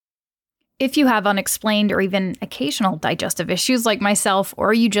If you have unexplained or even occasional digestive issues like myself,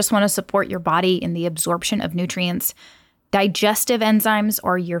 or you just want to support your body in the absorption of nutrients, digestive enzymes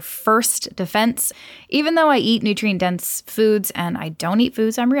are your first defense. Even though I eat nutrient-dense foods and I don't eat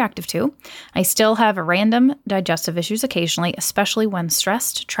foods I'm reactive to, I still have random digestive issues occasionally, especially when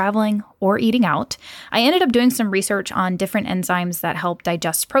stressed, traveling, or eating out. I ended up doing some research on different enzymes that help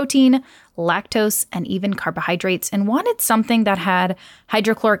digest protein, lactose, and even carbohydrates, and wanted something that had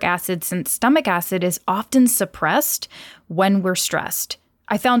hydrochloric acid, since stomach acid is often suppressed when we're stressed.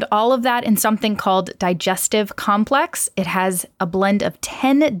 I found all of that in something called Digestive Complex. It has a blend of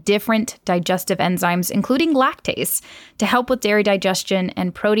 10 different digestive enzymes, including lactase to help with dairy digestion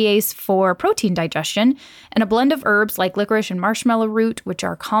and protease for protein digestion, and a blend of herbs like licorice and marshmallow root, which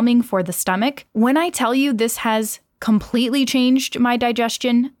are calming for the stomach. When I tell you this has completely changed my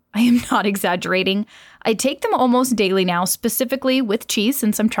digestion, I am not exaggerating. I take them almost daily now, specifically with cheese,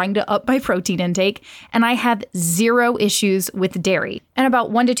 since I'm trying to up my protein intake, and I have zero issues with dairy. And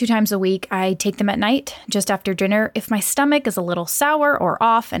about 1 to 2 times a week, I take them at night, just after dinner, if my stomach is a little sour or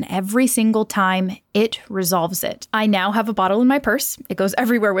off, and every single time, it resolves it. I now have a bottle in my purse. It goes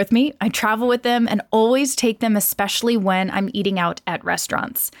everywhere with me. I travel with them and always take them, especially when I'm eating out at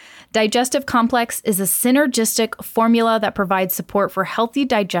restaurants. Digestive Complex is a synergistic formula that provides support for healthy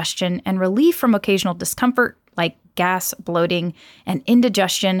digestion and relief from occasional discomfort like gas, bloating, and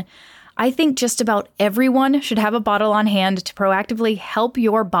indigestion. I think just about everyone should have a bottle on hand to proactively help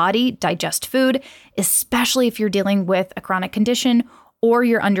your body digest food, especially if you're dealing with a chronic condition or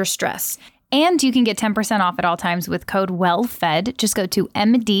you're under stress. And you can get 10% off at all times with code WELLFED. Just go to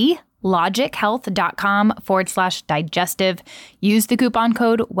mdlogichealth.com/digestive. Use the coupon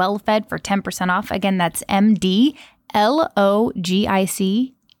code WELLFED for 10% off. Again, that's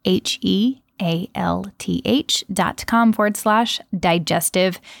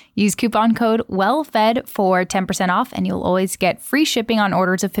mdlogichealth.com/digestive. Use coupon code WELLFED for 10% off, and you'll always get free shipping on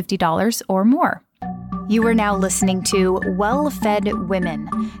orders of $50 or more. You are now listening to Well-Fed Women,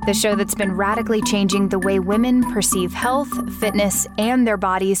 the show that's been radically changing the way women perceive health, fitness, and their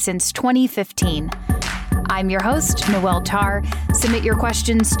bodies since 2015. I'm your host, Noelle Tarr. Submit your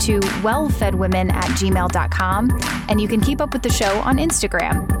questions to wellfedwomen@gmail.com, and you can keep up with the show on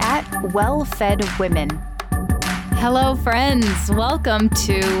Instagram @wellfedwomen. Hello, friends. Welcome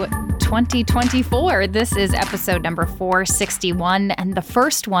to 2024. This is episode number 461 and the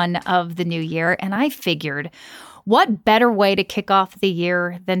first one of the new year. And I figured, what better way to kick off the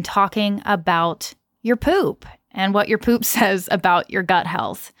year than talking about your poop and what your poop says about your gut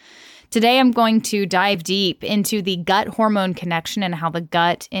health. Today, I'm going to dive deep into the gut-hormone connection and how the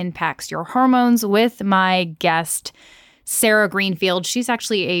gut impacts your hormones with my guest, Sarah Greenfield. She's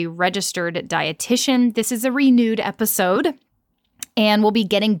actually a registered dietitian. This is a renewed episode, and we'll be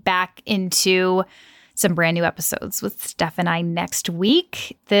getting back into some brand new episodes with Steph and I next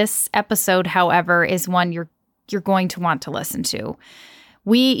week. This episode, however, is one you're going to want to listen to.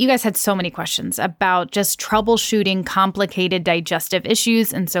 You guys had so many questions about just troubleshooting complicated digestive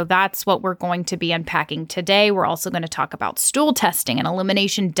issues, and so that's what we're going to be unpacking today. We're also going to talk about stool testing and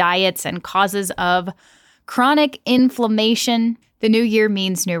elimination diets and causes of chronic inflammation. The new year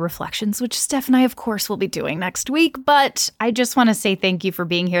means new reflections, which Steph and I, of course, will be doing next week. But I just want to say thank you for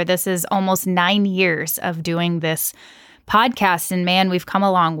being here. This is almost 9 years of doing this podcast. And man, we've come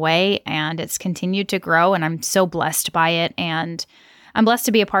a long way, and it's continued to grow. And I'm so blessed by it. And I'm blessed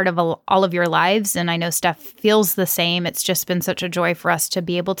to be a part of all of your lives. And I know Steph feels the same. It's just been such a joy for us to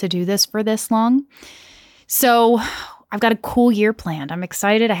be able to do this for this long. So I've got a cool year planned. I'm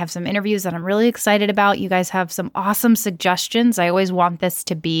excited. I have some interviews that I'm really excited about. You guys have some awesome suggestions. I always want this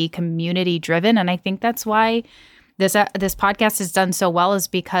to be community driven. And I think that's why this podcast has done so well, is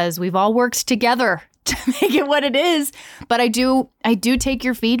because we've all worked together to make it what it is. But I do take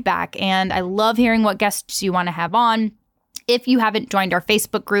your feedback, and I love hearing what guests you want to have on. If you haven't joined our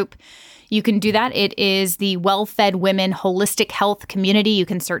Facebook group, you can do that. It is the Well-Fed Women Holistic Health Community. You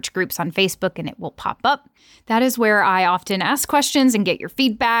can search groups on Facebook and it will pop up. That is where I often ask questions and get your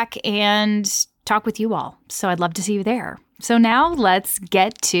feedback and talk with you all. So I'd love to see you there. So now let's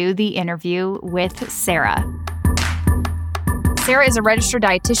get to the interview with Sarah. Sarah is a registered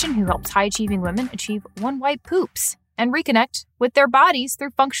dietitian who helps high-achieving women achieve one-white poops and reconnect with their bodies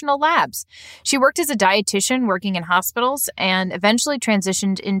through functional labs. She worked as a dietitian working in hospitals and eventually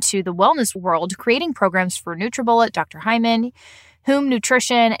transitioned into the wellness world, creating programs for NutriBullet, Dr. Hyman, Whom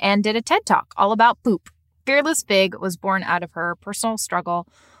Nutrition, and did a TED Talk all about poop. Fearless Fig was born out of her personal struggle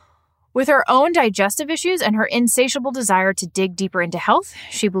with her own digestive issues and her insatiable desire to dig deeper into health.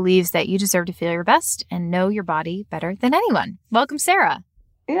 She believes that you deserve to feel your best and know your body better than anyone. Welcome, Sarah.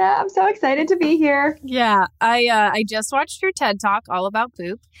 Yeah, I'm so excited to be here. Yeah, I just watched your TED Talk all about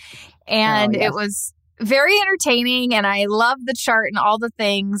poop, Oh, and it yes. was very entertaining, and I love the chart and all the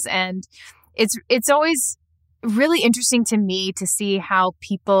things, and it's always really interesting to me to see how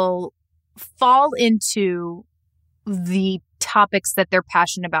people fall into the topics that they're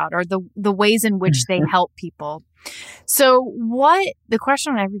passionate about or the ways in which they help people. So the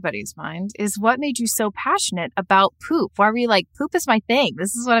question on everybody's mind is, what made you so passionate about poop? Why were you like, poop is my thing.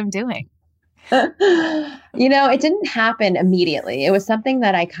 This is what I'm doing. It didn't happen immediately. It was something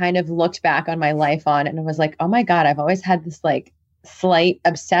that I kind of looked back on my life on and was like, oh my God, I've always had this like slight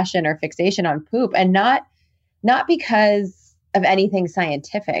obsession or fixation on poop, and not because of anything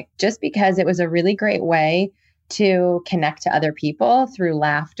scientific, just because it was a really great way to connect to other people through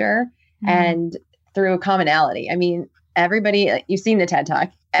laughter and through commonality. I mean, everybody, you've seen the TED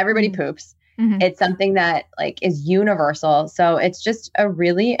Talk, everybody poops. It's something that like is universal. So it's just a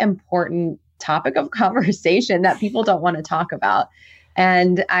really important topic of conversation that people don't want to talk about.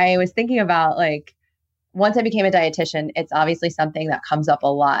 And I was thinking about like, once I became a dietitian, it's obviously something that comes up a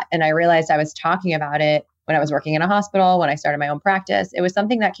lot. And I realized I was talking about it when I was working in a hospital, when I started my own practice. It was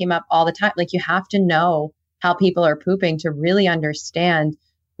something that came up all the time. Like, you have to know how people are pooping to really understand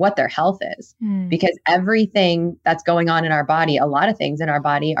what their health is, because everything that's going on in our body, a lot of things in our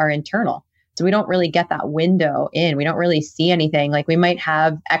body are internal. So we don't really get that window in. We don't really see anything. Like, we might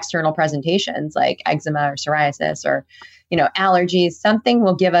have external presentations like eczema or psoriasis or, allergies. Something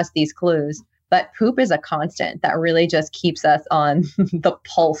will give us these clues, but poop is a constant that really just keeps us on the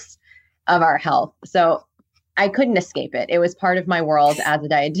pulse of our health. So I couldn't escape it. It was part of my world as a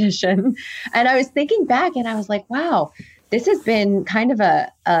dietitian. And I was thinking back and I was like, wow, this has been kind of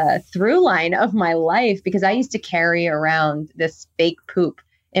a through line of my life, because I used to carry around this fake poop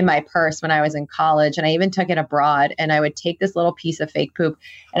in my purse when I was in college. And I even took it abroad, and I would take this little piece of fake poop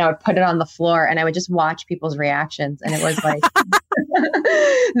and I would put it on the floor and I would just watch people's reactions. And it was like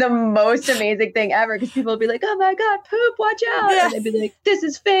the most amazing thing ever, because people would be like, oh my God, poop, watch out. Yeah. And they'd be like, this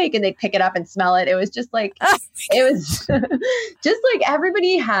is fake. And they'd pick it up and smell it. It was just like, it was just like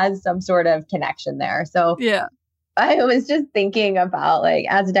everybody has some sort of connection there. So yeah. I was just thinking about, like,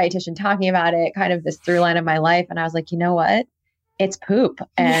 as a dietitian, talking about it, kind of this through line of my life. And I was like, you know what? It's poop.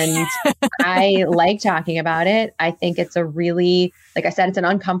 And I like talking about it. I think it's a really, like I said, it's an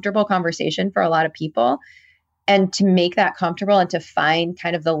uncomfortable conversation for a lot of people. And to make that comfortable and to find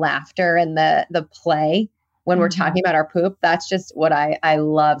kind of the laughter and the play when we're talking about our poop, that's just what I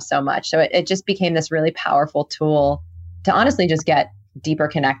love so much. So it just became this really powerful tool to honestly just get deeper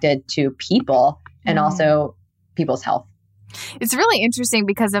connected to people and also people's health. It's really interesting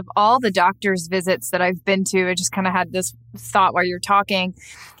because of all the doctor's visits that I've been to, I just kind of had this thought while you're talking,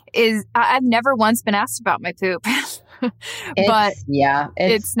 is I've never once been asked about my poop. But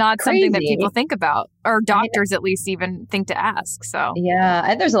it's not crazy. Something that people think about, or doctors at least even think to ask. So yeah,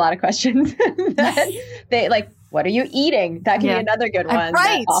 and there's a lot of questions that they like, what are you eating? That can be another good one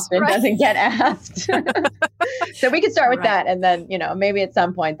that often doesn't get asked. So we could start with that. And then, maybe at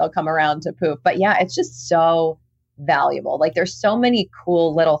some point they'll come around to poop. But yeah, it's just so valuable. Like, there's so many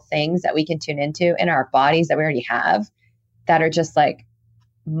cool little things that we can tune into in our bodies that we already have that are just like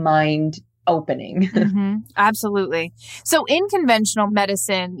mind opening. Absolutely. So in conventional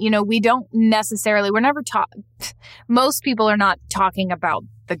medicine, we don't necessarily, we're never taught, most people are not talking about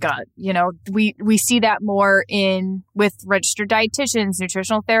the gut. We see that more with registered dietitians,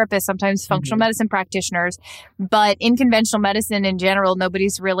 nutritional therapists, sometimes functional medicine practitioners. But in conventional medicine in general,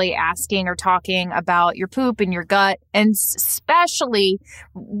 nobody's really asking or talking about your poop and your gut. And especially,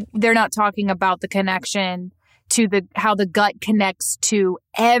 they're not talking about the connection to how the gut connects to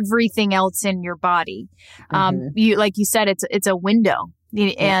everything else in your body. Like you said, it's a window.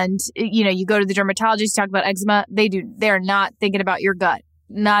 And, you go to the dermatologist, talk about eczema. They're not thinking about your gut,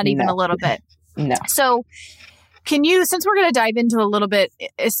 not even a little bit. No. So since we're going to dive into a little bit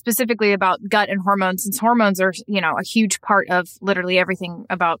specifically about gut and hormones, since hormones are, a huge part of literally everything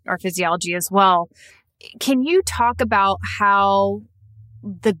about our physiology as well. Can you talk about how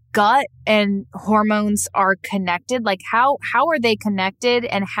the gut and hormones are connected? Like, how are they connected,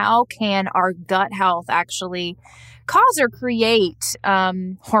 and how can our gut health actually cause or create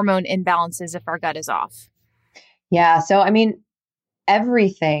hormone imbalances if our gut is off? Yeah. So, I mean,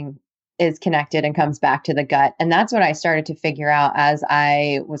 everything is connected and comes back to the gut. And that's what I started to figure out as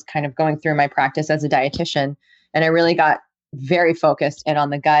I was kind of going through my practice as a dietitian. And I really got very focused in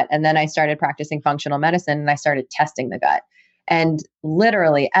on the gut. And then I started practicing functional medicine and I started testing the gut. And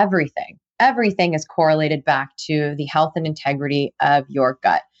literally everything is correlated back to the health and integrity of your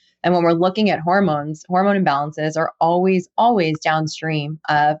gut. And when we're looking at hormones, hormone imbalances are always, always downstream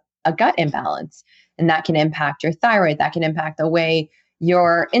of a gut imbalance. And that can impact your thyroid. That can impact the way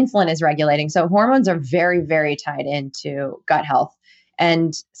your insulin is regulating. So hormones are very, very tied into gut health.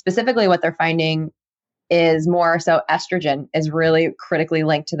 And specifically what they're finding is more so estrogen is really critically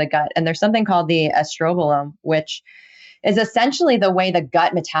linked to the gut. And there's something called the estrobolome, which is essentially the way the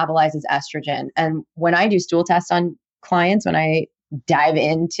gut metabolizes estrogen. And when I do stool tests on clients, when I dive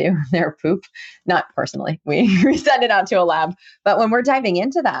into their poop, not personally, we send it out to a lab. But when we're diving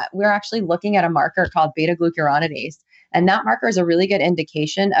into that, we're actually looking at a marker called beta glucuronidase. And that marker is a really good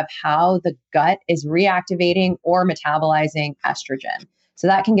indication of how the gut is reactivating or metabolizing estrogen. So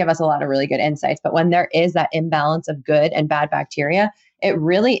that can give us a lot of really good insights. But when there is that imbalance of good and bad bacteria, it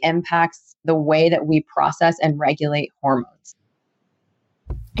really impacts the way that we process and regulate hormones.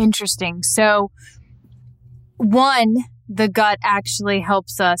 Interesting. So one, the gut actually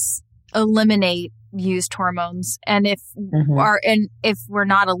helps us eliminate used hormones. And if if we're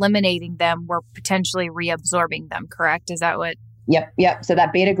not eliminating them, we're potentially reabsorbing them, correct? Is that what? Yep. So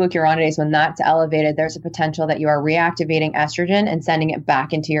that beta glucuronidase, when that's elevated, there's a potential that you are reactivating estrogen and sending it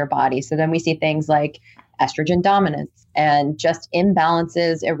back into your body. So then we see things like estrogen dominance and just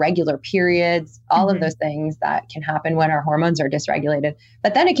imbalances, irregular periods, all of those things that can happen when our hormones are dysregulated.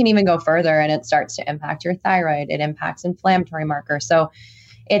 But then it can even go further and it starts to impact your thyroid. It impacts inflammatory markers. So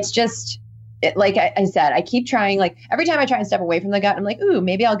it's just, like I said, I keep trying, like every time I try and step away from the gut, I'm like, ooh,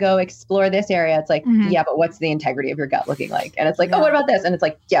 maybe I'll go explore this area. It's like, yeah, but what's the integrity of your gut looking like? And it's like, oh, what about this? And it's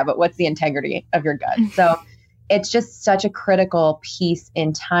like, yeah, but what's the integrity of your gut? So it's just such a critical piece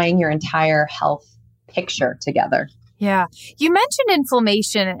in tying your entire health picture together. Yeah. You mentioned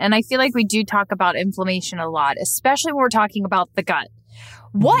inflammation, and I feel like we do talk about inflammation a lot, especially when we're talking about the gut.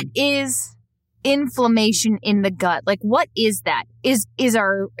 What is inflammation in the gut? Like, what is that? Is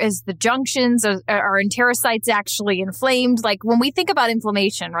the junctions, our enterocytes actually inflamed? Like when we think about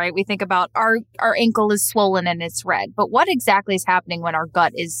inflammation, right? We think about our ankle is swollen and it's red, but what exactly is happening when our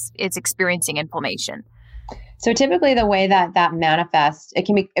gut is experiencing inflammation? So typically the way that manifests, it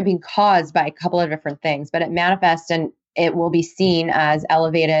can be caused by a couple of different things, but it manifests and it will be seen as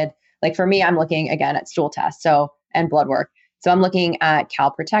elevated. Like for me, I'm looking again at stool tests, and blood work. So I'm looking at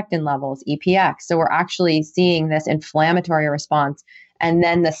calprotectin levels, EPX. So we're actually seeing this inflammatory response. And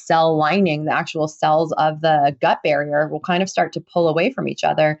then the cell lining, the actual cells of the gut barrier will kind of start to pull away from each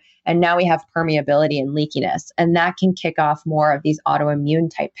other. And now we have permeability and leakiness. And that can kick off more of these autoimmune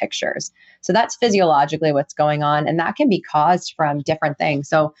type pictures. So that's physiologically what's going on. And that can be caused from different things.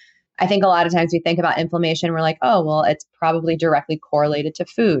 So I think a lot of times we think about inflammation, we're like, oh, well, it's probably directly correlated to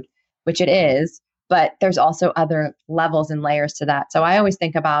food, which it is. But there's also other levels and layers to that. So I always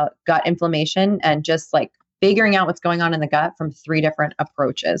think about gut inflammation and just like figuring out what's going on in the gut from 3 different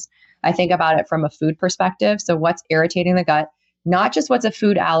approaches. I think about it from a food perspective. So what's irritating the gut, not just what's a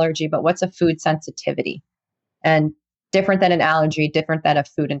food allergy, but what's a food sensitivity. And different than an allergy, different than a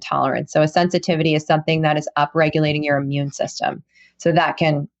food intolerance. So a sensitivity is something that is upregulating your immune system. So that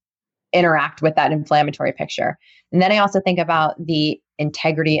can interact with that inflammatory picture. And then I also think about the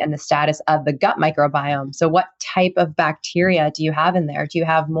integrity and the status of the gut microbiome. So what type of bacteria do you have in there? Do you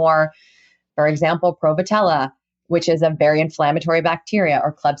have more, for example, Provotella, which is a very inflammatory bacteria,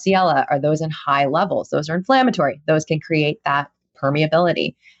 or Klebsiella? Are those in high levels? Those are inflammatory. Those can create that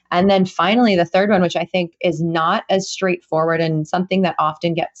permeability. And then finally, the third one, which I think is not as straightforward and something that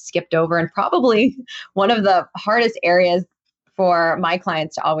often gets skipped over, and probably one of the hardest areas for my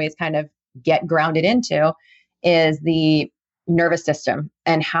clients to always kind of get grounded into, is the nervous system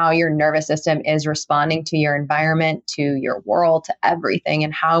and how your nervous system is responding to your environment, to your world, to everything,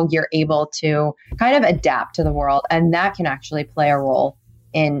 and how you're able to kind of adapt to the world. And that can actually play a role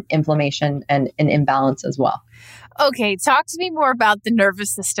in inflammation and an imbalance as well. Okay, talk to me more about the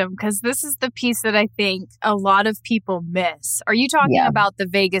nervous system, because this is the piece that I think a lot of people miss. Are you talking about the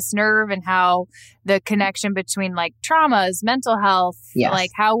vagus nerve and how the connection between like traumas, mental health,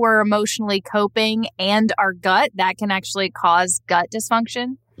 like how we're emotionally coping, and our gut, that can actually cause gut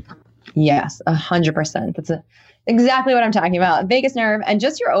dysfunction? Yes, 100%. That's exactly what I'm talking about. Vagus nerve and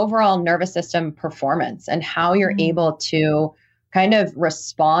just your overall nervous system performance and how you're able to kind of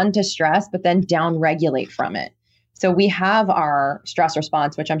respond to stress, but then downregulate from it. So we have our stress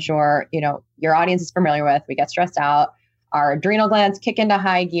response, which I'm sure, your audience is familiar with. We get stressed out, our adrenal glands kick into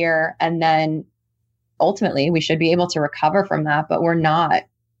high gear, and then ultimately we should be able to recover from that, but we're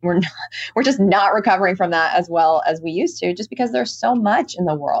just not recovering from that as well as we used to, just because there's so much in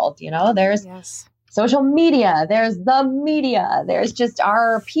the world. There's social media, there's the media, there's just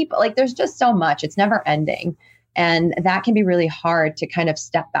our people, like there's just so much, it's never ending. And that can be really hard to kind of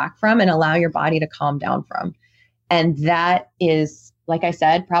step back from and allow your body to calm down from. And that is, like I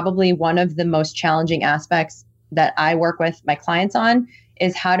said, probably one of the most challenging aspects that I work with my clients on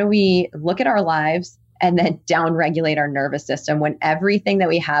is how do we look at our lives and then down-regulate our nervous system when everything that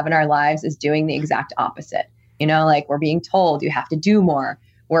we have in our lives is doing the exact opposite. You know, like we're being told you have to do more.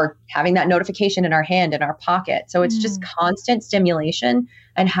 We're having that notification in our hand, in our pocket. So it's just constant stimulation.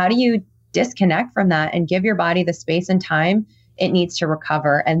 And how do you disconnect from that and give your body the space and time it needs to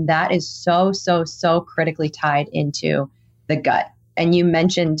recover? And that is so, so, so critically tied into the gut. And you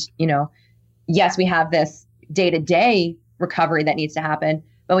mentioned, you know, yes, we have this day-to-day recovery that needs to happen,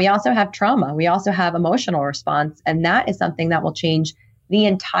 but we also have trauma. We also have emotional response. And that is something that will change the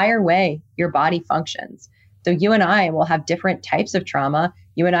entire way your body functions. So you and I will have different types of trauma.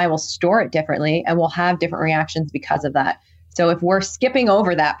 You and I will store it differently and we'll have different reactions because of that. So if we're skipping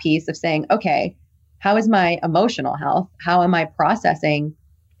over that piece of saying, okay, how is my emotional health? How am I processing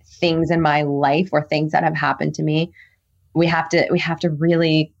things in my life or things that have happened to me? We have to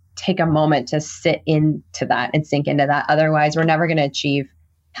really take a moment to sit into that and sink into that. Otherwise, we're never going to achieve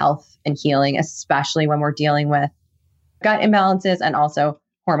health and healing, especially when we're dealing with gut imbalances and also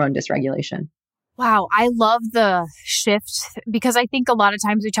hormone dysregulation. Wow, I love the shift because I think a lot of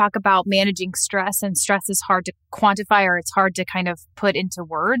times we talk about managing stress and stress is hard to quantify or it's hard to kind of put into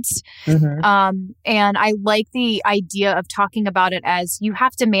words. And I like the idea of talking about it as you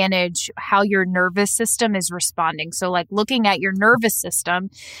have to manage how your nervous system is responding. So like looking at your nervous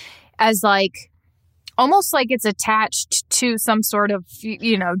system as like almost like it's attached to some sort of,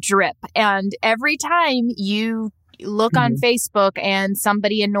 you know, drip. And every time you look on Facebook and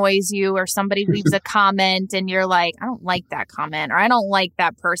somebody annoys you or somebody leaves a comment and you're like, I don't like that comment or I don't like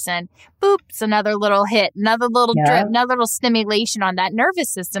that person. Boop, it's another little hit, another little drip, another little stimulation on that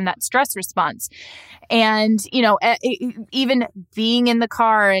nervous system, that stress response. And, you know, even being in the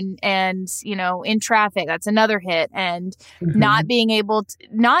car and, you know, in traffic, that's another hit. And not being able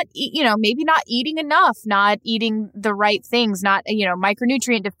to, you know, maybe not eating enough, not eating the right things, not, you know,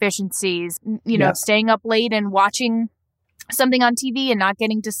 micronutrient deficiencies, you know, staying up late and watching something on TV and not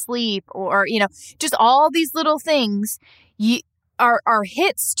getting to sleep or, you know, just all these little things are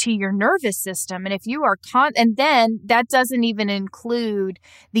hits to your nervous system. And if you are and then that doesn't even include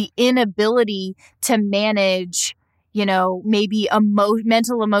the inability to manage, you know, maybe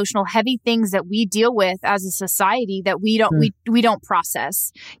mental, emotional, heavy things that we deal with as a society that we don't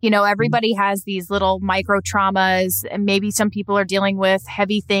process. You know, everybody has these little micro traumas and maybe some people are dealing with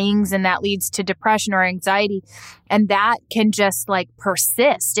heavy things and that leads to depression or anxiety. And that can just like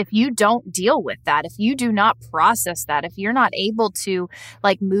persist if you don't deal with that, if you do not process that, if you're not able to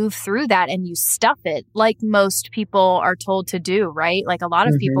like move through that and you stuff it like most people are told to do, right? Like a lot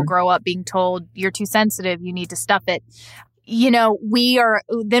of people grow up being told you're too sensitive, you need to stuff it. You know,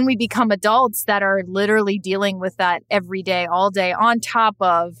 then we become adults that are literally dealing with that every day, all day, on top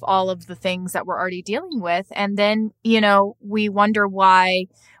of all of the things that we're already dealing with. And then, you know, we wonder why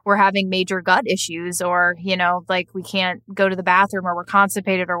we're having major gut issues or, you know, like we can't go to the bathroom or we're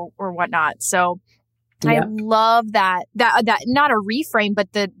constipated or whatnot. So I love that not a reframe,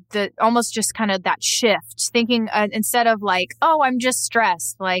 but the almost just kind of that shift thinking instead of like, oh, I'm just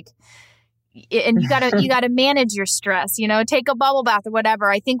stressed, like, and you gotta manage your stress, you know, take a bubble bath or whatever.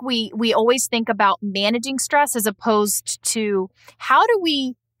 I think we always think about managing stress as opposed to how do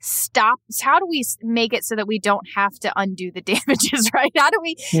we make it so that we don't have to undo the damages, right? How do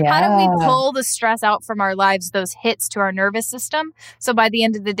we pull the stress out from our lives, those hits to our nervous system? So by the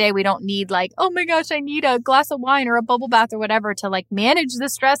end of the day, we don't need like, oh my gosh, I need a glass of wine or a bubble bath or whatever to like manage the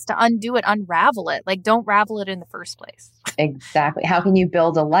stress, to undo it, unravel it. Like don't ravel it in the first place. Exactly. How can you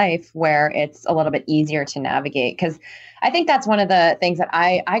build a life where it's a little bit easier to navigate? Because I think that's one of the things that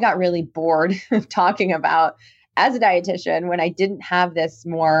I got really bored of talking about as a dietitian when I didn't have this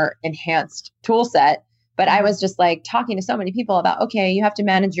more enhanced tool set, but I was just like talking to so many people about, okay, you have to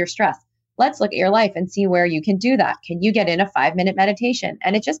manage your stress. Let's look at your life and see where you can do that. Can you get in a 5-minute meditation?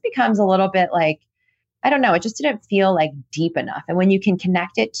 And it just becomes a little bit like, I don't know, it just didn't feel like deep enough. And when you can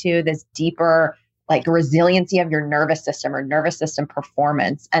connect it to this deeper, like resiliency of your nervous system or nervous system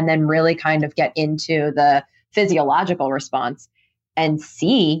performance, and then really kind of get into the physiological response, and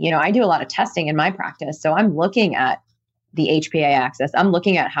see, you know, I do a lot of testing in my practice. So I'm looking at the HPA axis. I'm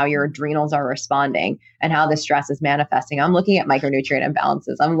looking at how your adrenals are responding and how the stress is manifesting. I'm looking at micronutrient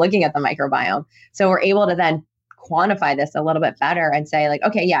imbalances. I'm looking at the microbiome. So we're able to then quantify this a little bit better and say like,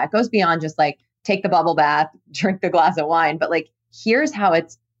 okay, yeah, it goes beyond just like take the bubble bath, drink the glass of wine, but like, here's how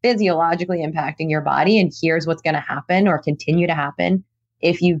it's physiologically impacting your body. And here's what's going to happen or continue to happen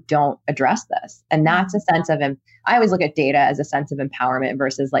if you don't address this. And that's a sense of, I always look at data as a sense of empowerment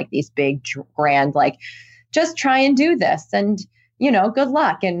versus like these big grand, like just try and do this and, good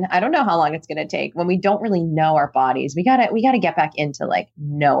luck. And I don't know how long it's going to take when we don't really know our bodies. We gotta get back into like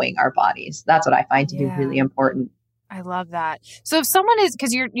knowing our bodies. That's what I find to be really important. I love that. So if someone is,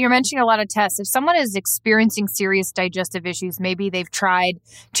 because you're mentioning a lot of tests, if someone is experiencing serious digestive issues, maybe they've tried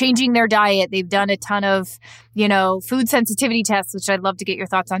changing their diet, they've done a ton of, food sensitivity tests, which I'd love to get your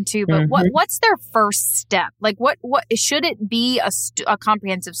thoughts on too. But what's their first step? Like what should it be a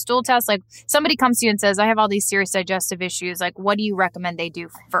comprehensive stool test? Like somebody comes to you and says, I have all these serious digestive issues. Like what do you recommend they do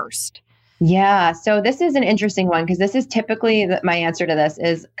first? Yeah. So this is an interesting one because this is typically my answer to this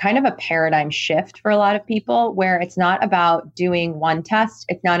is kind of a paradigm shift for a lot of people where it's not about doing one test.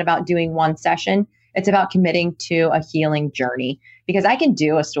 It's not about doing one session. It's about committing to a healing journey because I can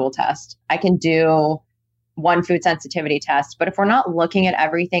do a stool test. I can do one food sensitivity test. But if we're not looking at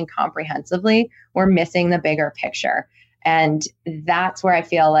everything comprehensively, we're missing the bigger picture. And that's where I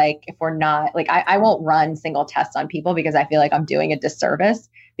feel like if we're not like, I won't run single tests on people because I feel like I'm doing a disservice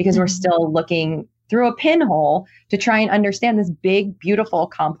because we're still looking through a pinhole to try and understand this big, beautiful,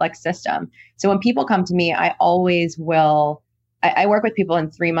 complex system. So when people come to me, I always will, I work with people in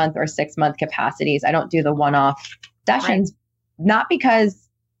 3-month or 6-month capacities. I don't do the one-off sessions, not because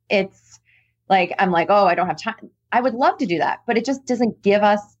it's like, I'm like, oh, I don't have time. I would love to do that, but it just doesn't give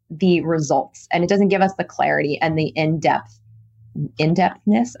us the results and it doesn't give us the clarity and the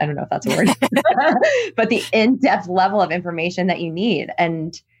in-depthness. I don't know if that's a word, but the in-depth level of information that you need.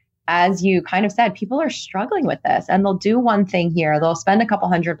 And as you kind of said, people are struggling with this and they'll do one thing here. They'll spend a couple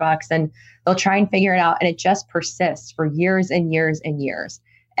 $100 and they'll try and figure it out. And it just persists for years and years and years.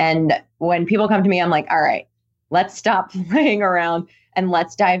 And when people come to me, I'm like, all right, let's stop playing around and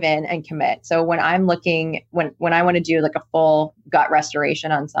let's dive in and commit. So when I'm looking, when I want to do like a full gut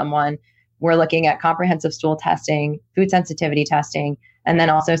restoration on someone, we're looking at comprehensive stool testing, food sensitivity testing, and then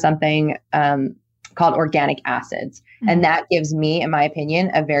also something called organic acids. And that gives me, in my opinion,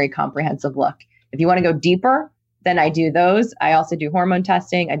 a very comprehensive look. If you want to go deeper, then I do those. I also do hormone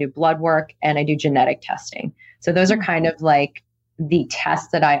testing, I do blood work, and I do genetic testing. So those are kind of like the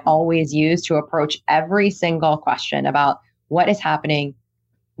tests that I always use to approach every single question about what is happening,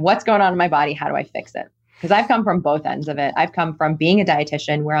 what's going on in my body, how do I fix it? Because I've come from both ends of it. I've come from being a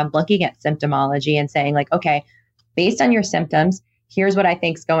dietitian where I'm looking at symptomology and saying like, okay, based on your symptoms, here's what I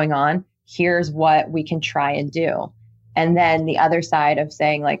think is going on. Here's what we can try and do. And then the other side of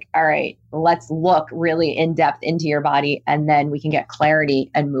saying like, all right, let's look really in depth into your body and then we can get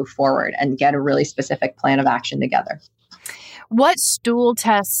clarity and move forward and get a really specific plan of action together. What stool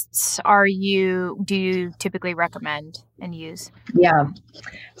tests do you typically recommend and use? Yeah.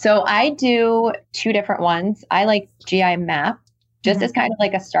 So I do 2 different ones. I like GI map just as kind of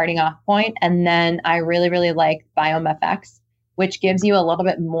like a starting off point. And then I really, really like BiomeFX, which gives you a little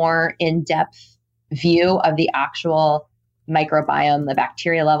bit more in-depth view of the actual microbiome, the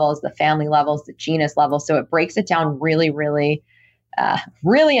bacteria levels, the family levels, the genus levels. So it breaks it down really, really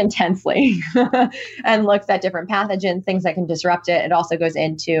intensely and looks at different pathogens, things that can disrupt it. It also goes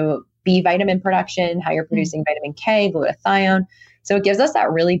into B vitamin production, how you're producing vitamin K, glutathione. So it gives us that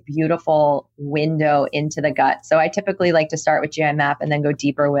really beautiful window into the gut. So I typically like to start with GI map and then go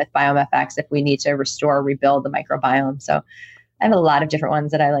deeper with BiomeFX if we need to restore or rebuild the microbiome. So I have a lot of different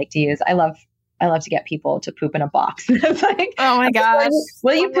ones that I like to use. I love to get people to poop in a box. It's like, oh my gosh,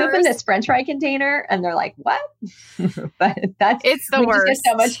 will you poop in this French fry container? And they're like, what? But it's the worst. We just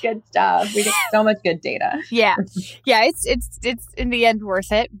get so much good stuff. We get so much good data. Yeah. It's in the end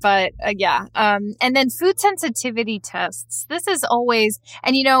worth it. But and then food sensitivity tests. This is always,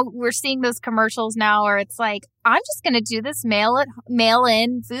 and we're seeing those commercials now where it's like, I'm just going to do this mail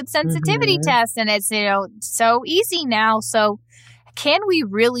in food sensitivity test, and it's so easy now. So can we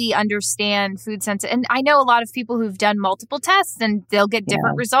really understand food sensitivity? And I know a lot of people who've done multiple tests and they'll get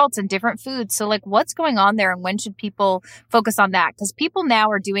different results in different foods. So like what's going on there and when should people focus on that? Because people now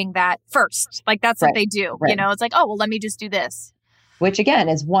are doing that first. Like that's what they do. Right. It's like, oh, well, let me just do this. Which again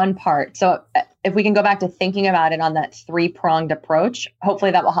is one part. So if we can go back to thinking about it on that 3-pronged approach,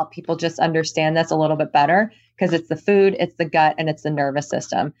 hopefully that will help people just understand this a little bit better because it's the food, it's the gut, and it's the nervous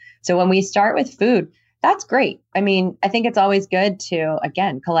system. So when we start with food, that's great. I mean, I think it's always good to,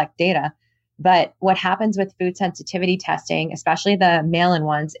 again, collect data. But what happens with food sensitivity testing, especially the mail-in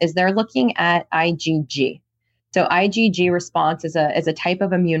ones, is they're looking at IgG. So IgG response is a type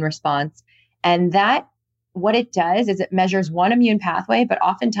of immune response. And that, what it does is it measures one immune pathway, but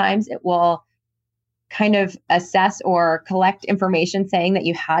oftentimes it will kind of assess or collect information saying that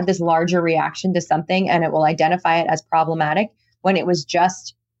you had this larger reaction to something and it will identify it as problematic when it was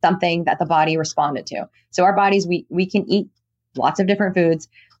just something that the body responded to. So our bodies, we can eat lots of different foods.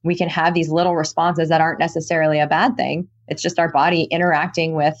 We can have these little responses that aren't necessarily a bad thing. It's just our body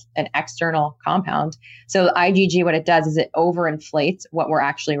interacting with an external compound. So IgG, what it does is it overinflates what we're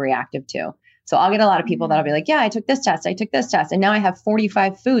actually reactive to. So I'll get a lot of people that'll be like, yeah, I took this test, and now I have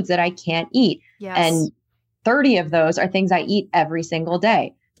 45 foods that I can't eat. Yes. And 30 of those are things I eat every single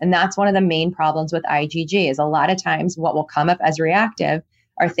day. And that's one of the main problems with IgG is a lot of times what will come up as reactive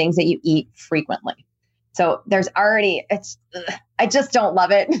are things that you eat frequently. So there's already, I just don't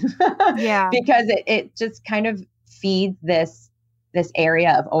love it. Yeah. Because it just kind of feeds this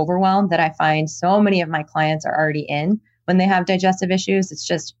area of overwhelm that I find so many of my clients are already in when they have digestive issues. It's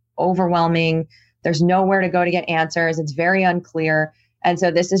just overwhelming. There's nowhere to go to get answers. It's very unclear. And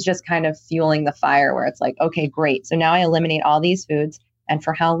so this is just kind of fueling the fire where it's like, okay, great. So now I eliminate all these foods, and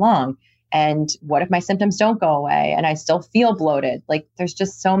for how long? And what if my symptoms don't go away and I still feel bloated? Like there's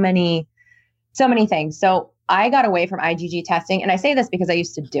just so many things. So I got away from IgG testing. And I say this because I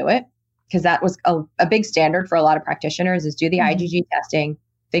used to do it, because that was a big standard for a lot of practitioners is do the IgG testing,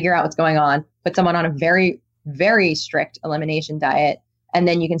 figure out what's going on, put someone on a very, very strict elimination diet, and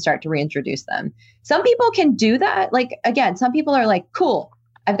then you can start to reintroduce them. Some people can do that. Like, again, some people are like, cool,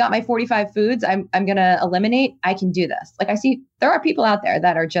 I've got my 45 foods I'm going to eliminate. I can do this. Like I see there are people out there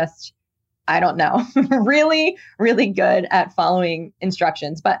that are just, I don't know, really, really good at following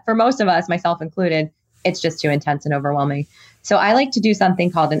instructions. But for most of us, myself included, it's just too intense and overwhelming. So I like to do something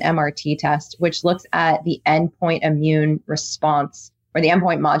called an MRT test, which looks at the endpoint immune response or the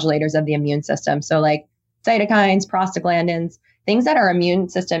endpoint modulators of the immune system. So like cytokines, prostaglandins, things that our immune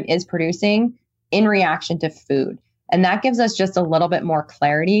system is producing in reaction to food. And that gives us just a little bit more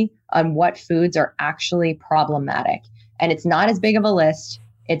clarity on what foods are actually problematic. And it's not as big of a list.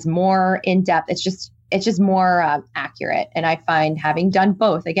 It's more in depth. It's just more accurate. And I find, having done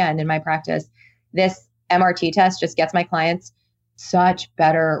both, again, in my practice, this MRT test just gets my clients such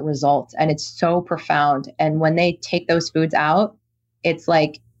better results. And it's so profound. And when they take those foods out, it's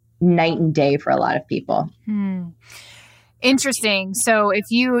like night and day for a lot of people. Interesting. So if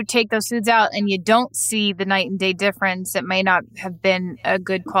you take those foods out and you don't see the night and day difference, it may not have been a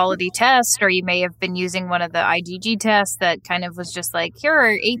good quality test, or you may have been using one of the IgG tests that kind of was just like, here are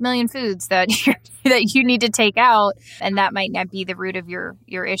 8 million foods that that you need to take out. And that might not be the root of your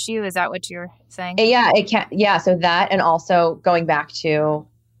issue. Is that what you're saying? Yeah, it can. Yeah. So that, and also going back to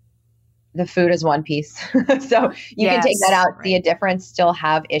the food is one piece. So you can take that out, see a difference, still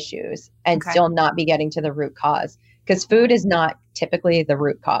have issues, and still not be getting to the root cause. Because food is not typically the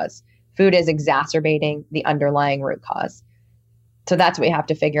root cause. Food is exacerbating the underlying root cause. So that's what we have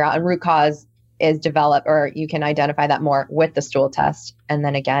to figure out. And root cause is developed, or you can identify that more with the stool test. And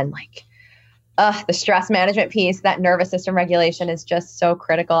then again, like the stress management piece, that nervous system regulation is just so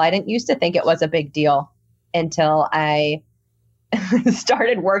critical. I didn't used to think it was a big deal until I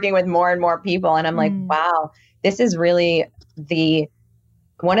started working with more and more people. And I'm like, wow, this is really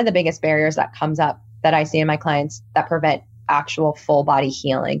one of the biggest barriers that comes up that I see in my clients that prevent actual full body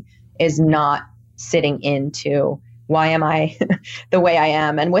healing is not sitting into why am I the way I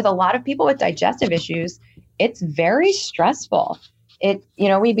am. And with a lot of people with digestive issues, it's very stressful.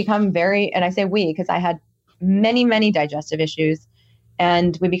 We become very, and I say we, because I had many, many digestive issues,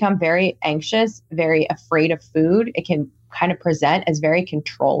 and we become very anxious, very afraid of food. It can kind of present as very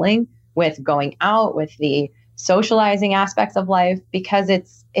controlling with going out, with the socializing aspects of life, because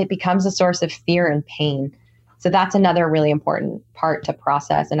it becomes a source of fear and pain. So that's another really important part to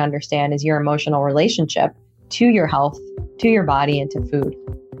process and understand, is your emotional relationship to your health, to your body, and to food.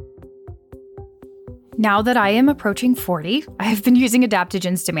 Now that I am approaching 40, I have been using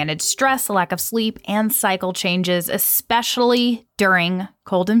adaptogens to manage stress, lack of sleep, and cycle changes, especially during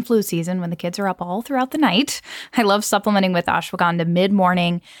cold and flu season when the kids are up all throughout the night. I love supplementing with ashwagandha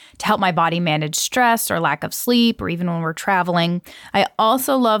mid-morning to help my body manage stress or lack of sleep, or even when we're traveling. I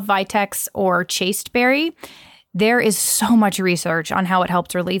also love Vitex or chasteberry. There is so much research on how it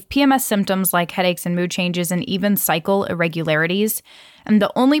helps relieve PMS symptoms like headaches and mood changes, and even cycle irregularities. And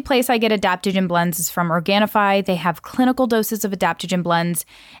the only place I get adaptogen blends is from Organifi. They have clinical doses of adaptogen blends,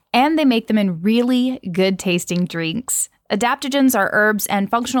 and they make them in really good tasting drinks. Adaptogens are herbs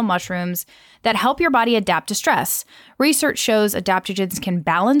and functional mushrooms that help your body adapt to stress. Research shows adaptogens can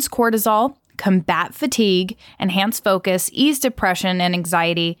balance cortisol, combat fatigue, enhance focus, ease depression and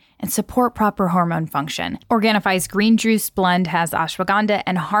anxiety, and support proper hormone function. Organifi's Green Juice blend has ashwagandha,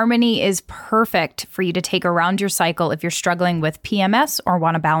 and Harmony is perfect for you to take around your cycle if you're struggling with PMS or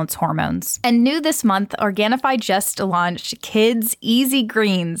want to balance hormones. And new this month, Organifi just launched Kids Easy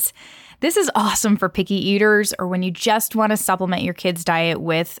Greens. This is awesome for picky eaters or when you just want to supplement your kids' diet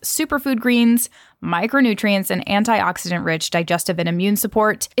with superfood greens, micronutrients, and antioxidant-rich digestive and immune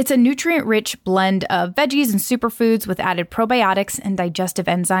support. It's a nutrient-rich blend of veggies and superfoods with added probiotics and digestive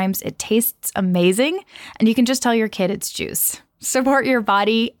enzymes. It tastes amazing, and you can just tell your kid it's juice. Support your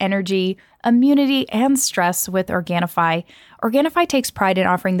body, energy, immunity, and stress with Organifi. Organifi takes pride in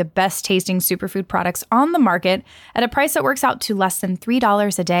offering the best tasting superfood products on the market at a price that works out to less than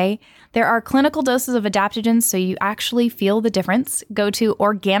 $3 a day. There are clinical doses of adaptogens, so you actually feel the difference. Go to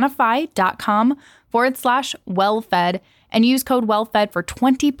Organifi.com/wellfed and use code wellfed for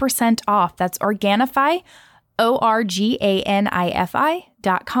 20% off. That's Organifi,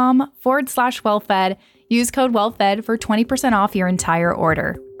 Organifi.com/wellfed. Use code wellfed for 20% off your entire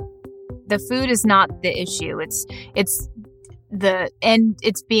order. The food is not the issue. It's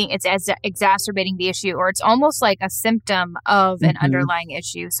exacerbating the issue, or it's almost like a symptom of an underlying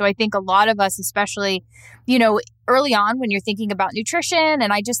issue. So I think a lot of us, especially, early on when you're thinking about nutrition,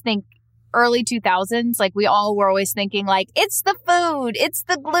 and I just think early 2000s, like we all were always thinking like, it's the food, it's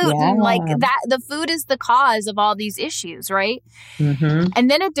the gluten, like that, the food is the cause of all these issues, right? Mm-hmm. And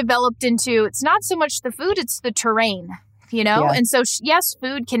then it developed into, it's not so much the food, it's the terrain. And so, yes,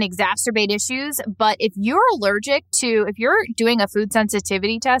 food can exacerbate issues, but if you're doing a food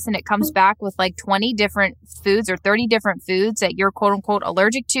sensitivity test and it comes back with like 20 different foods or 30 different foods that you're quote unquote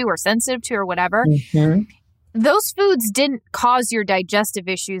allergic to or sensitive to or whatever, those foods didn't cause your digestive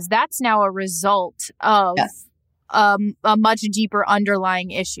issues. That's now a result of a much deeper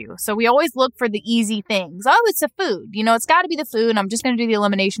underlying issue. So we always look for the easy things. Oh, it's a food. It's got to be the food. I'm just going to do the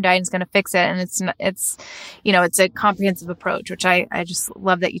elimination diet and it's going to fix it. And it's a comprehensive approach, which I just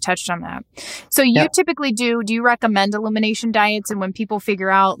love that you touched on that. So you typically do you recommend elimination diets? And when people figure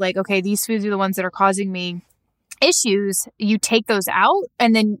out like, okay, these foods are the ones that are causing me issues, you take those out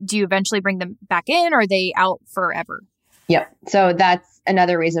and then do you eventually bring them back in, or are they out forever? Yep. So that's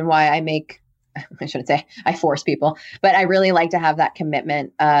another reason why I shouldn't say I force people, but I really like to have that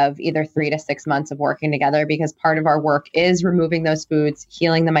commitment of either 3 to 6 months of working together, because part of our work is removing those foods,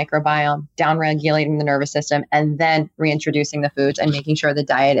 healing the microbiome, downregulating the nervous system, and then reintroducing the foods and making sure the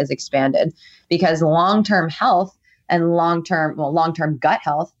diet is expanded. Because long-term health and long-term gut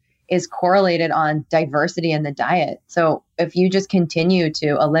health is correlated on diversity in the diet. So if you just continue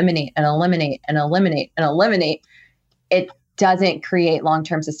to eliminate, it doesn't create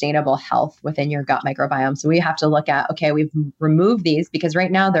long-term sustainable health within your gut microbiome. So we have to look at, okay, we've removed these because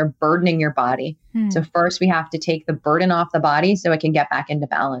right now they're burdening your body. So first we have to take the burden off the body so it can get back into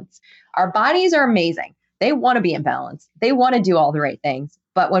balance. Our bodies are amazing. They want to be in balance. They want to do all the right things.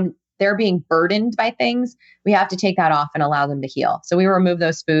 But when they're being burdened by things, we have to take that off and allow them to heal. So we remove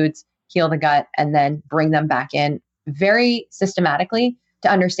those foods, heal the gut, and then bring them back in very systematically to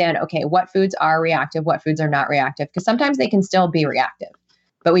understand, okay, what foods are reactive, what foods are not reactive, because sometimes they can still be reactive,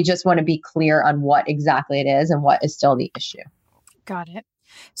 but we just want to be clear on what exactly it is and what is still the issue. Got it.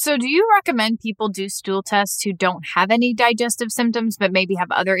 So do you recommend people do stool tests who don't have any digestive symptoms, but maybe have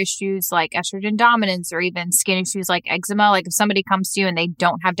other issues like estrogen dominance or even skin issues like eczema? Like if somebody comes to you and they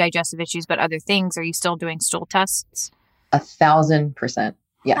don't have digestive issues, but other things, are you still doing stool tests? 1,000%.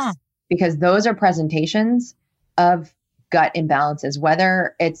 Yes. Because those are presentations of gut imbalances,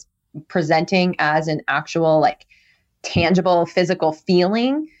 whether it's presenting as an actual like tangible physical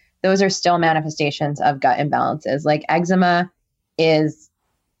feeling, those are still manifestations of gut imbalances. Like eczema is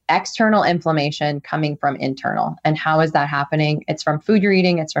external inflammation coming from internal. And how is that happening? It's from food you're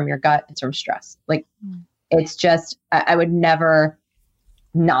eating, it's from your gut, it's from stress. Like it's just, I would never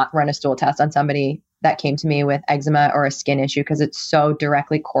not run a stool test on somebody that came to me with eczema or a skin issue because it's so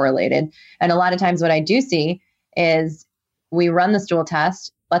directly correlated. And a lot of times what I do see is we run the stool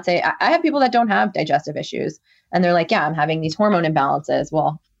test. Let's say I have people that don't have digestive issues and they're like, yeah, I'm having these hormone imbalances.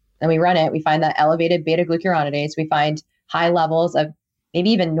 Well, then we run it. We find that elevated beta glucuronidase. We find high levels of maybe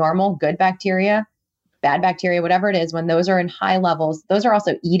even normal good bacteria, bad bacteria, whatever it is. When those are in high levels, those are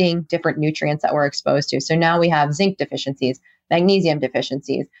also eating different nutrients that we're exposed to. So now we have zinc deficiencies, magnesium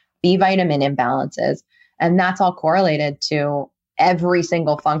deficiencies, B vitamin imbalances, and that's all correlated to every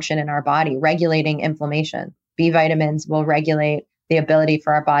single function in our body, regulating inflammation. B vitamins will regulate the ability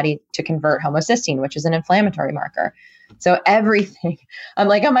for our body to convert homocysteine, which is an inflammatory marker. So everything, I'm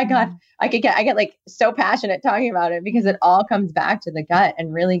like, oh my God, I get like so passionate talking about it because it all comes back to the gut,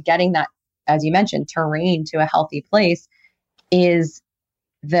 and really getting that, as you mentioned, terrain to a healthy place it's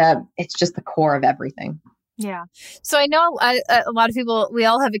just the core of everything. Yeah. So I know a lot of people, we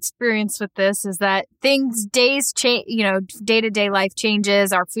all have experience with this, is that days change, day-to-day life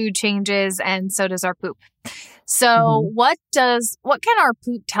changes, our food changes, and so does our poop. So what can our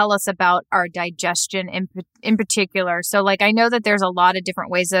poop tell us about our digestion in particular? So like, I know that there's a lot of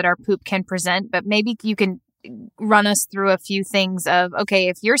different ways that our poop can present, but maybe you can run us through a few things of, okay,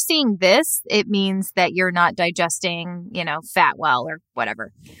 if you're seeing this, it means that you're not digesting, fat well or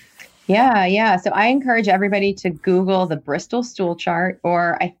whatever. Yeah. So I encourage everybody to Google the Bristol stool chart,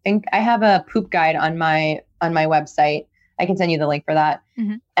 or I think I have a poop guide on my website. I can send you the link for that.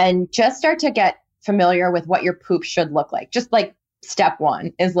 And just start to get familiar with what your poop should look like. Just like step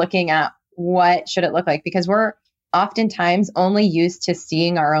one is looking at what should it look like, because we're oftentimes only used to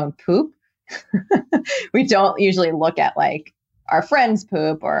seeing our own poop. We don't usually look at like our friends'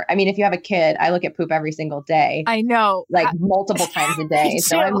 poop, or, I mean, if you have a kid, I look at poop every single day. I know. Like multiple times a day.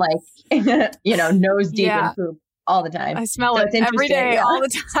 So I'm like, nose deep in poop all the time. I smell it every day, all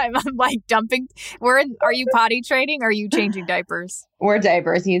the time. I'm like dumping. Are you potty training? Or are you changing diapers? We're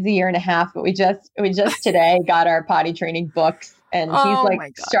diapers. He's 1.5 years, but we just today got our potty training books. And he's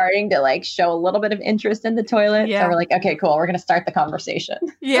like starting to like show a little bit of interest in the toilet. Yeah. So we're like, okay, cool. We're going to start the conversation.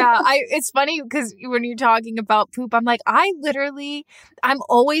 Yeah. It's funny because when you're talking about poop, I'm like, I'm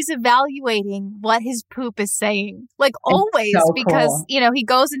always evaluating what his poop is saying. Like always, so because, cool. He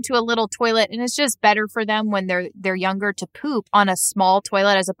goes into a little toilet and it's just better for them when they're younger to poop on a small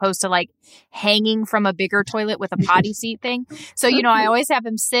toilet as opposed to like hanging from a bigger toilet with a potty seat thing. So, I always have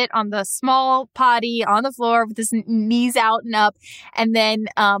him sit on the small potty on the floor with his knees out and up. And then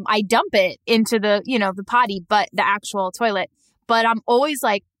I dump it into the, the potty, but the actual toilet. But I'm always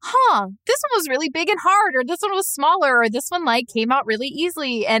like, this one was really big and hard, or this one was smaller, or this one like came out really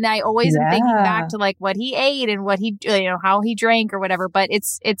easily. And I always am thinking back to like what he ate and what he, how he drank or whatever. But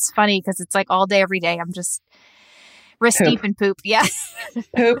it's funny because it's like all day, every day. I'm just wrist deep in poop. Yeah.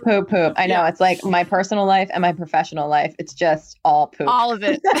 Poop. I know. It's like my personal life and my professional life. It's just all poop. All of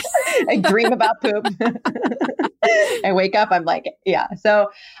it. I dream about poop. I wake up, I'm like, yeah. So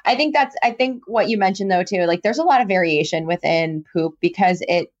I think what you mentioned though, too, like there's a lot of variation within poop because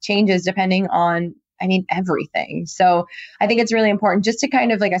it changes depending on, everything. So I think it's really important just to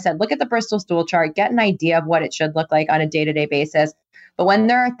kind of, like I said, look at the Bristol stool chart, get an idea of what it should look like on a day-to-day basis. But when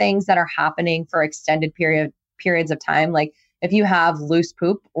there are things that are happening for extended periods of time, like if you have loose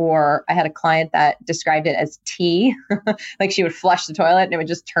poop, or I had a client that described it as tea, like she would flush the toilet and it would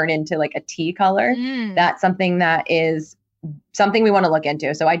just turn into like a tea color. That's something that is something we want to look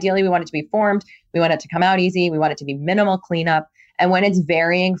into. So ideally we want it to be formed. We want it to come out easy. We want it to be minimal cleanup. And when it's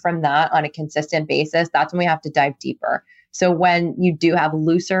varying from that on a consistent basis, that's when we have to dive deeper. So when you do have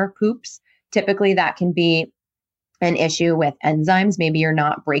looser poops, typically that can be an issue with enzymes. Maybe you're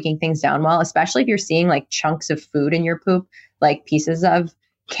not breaking things down well, especially if you're seeing like chunks of food in your poop, like pieces of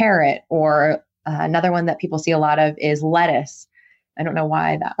carrot, or another one that people see a lot of is lettuce. I don't know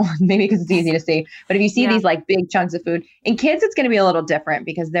why that one, maybe because it's easy to see. But if you see these like big chunks of food, in kids, it's going to be a little different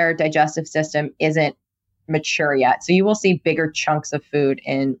because their digestive system isn't mature yet. So you will see bigger chunks of food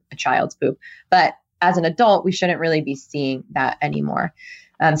in a child's poop. But as an adult, we shouldn't really be seeing that anymore.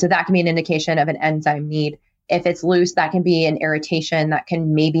 So that can be an indication of an enzyme need. If it's loose, that can be an irritation. That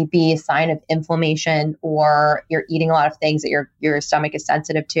can maybe be a sign of inflammation, or you're eating a lot of things that your stomach is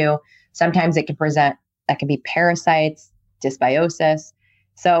sensitive to. Sometimes it can present, that can be parasites, dysbiosis.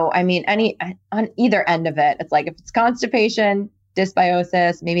 So, on either end of it, it's like if it's constipation,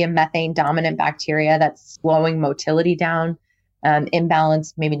 dysbiosis, maybe a methane dominant bacteria that's slowing motility down,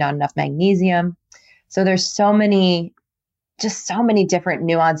 imbalanced, maybe not enough magnesium. So there's so many different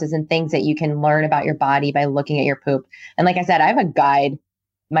nuances and things that you can learn about your body by looking at your poop. And like I said, I have a guide,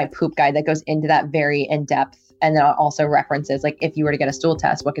 my poop guide, that goes into that very in depth. And then also references, like if you were to get a stool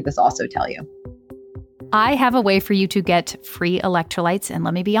test, what could this also tell you? I have a way for you to get free electrolytes, and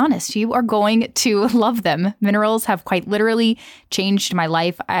let me be honest, you are going to love them. Minerals have quite literally changed my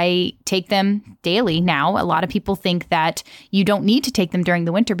life. I take them daily now. A lot of people think that you don't need to take them during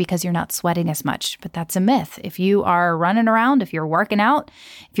the winter because you're not sweating as much, but that's a myth. If you are running around, if you're working out,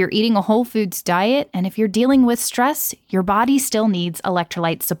 if you're eating a whole foods diet, and if you're dealing with stress, your body still needs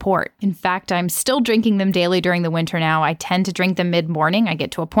electrolyte support. In fact, I'm still drinking them daily during the winter now. I tend to drink them mid-morning. I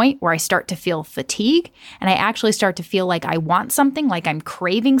get to a point where I start to feel fatigue, and I actually start to feel like I want something, like I'm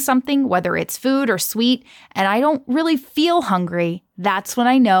craving something, whether it's food or sweet, and I don't really feel hungry That's when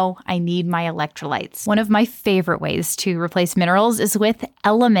I know I need my electrolytes. One of my favorite ways to replace minerals is with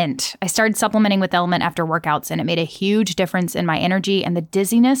Element. I started supplementing with Element after workouts, and it made a huge difference in my energy and the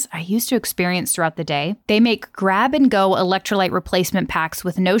dizziness I used to experience throughout the day. They make grab-and-go electrolyte replacement packs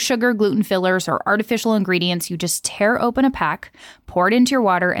with no sugar, gluten fillers, or artificial ingredients. You just tear open a pack, pour it into your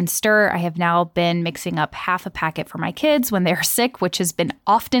water, and stir. I have now been mixing up half a packet for my kids when they're sick, which has been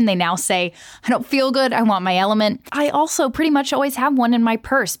often. They now say, I don't feel good, I want my Element. I also pretty much always have one in my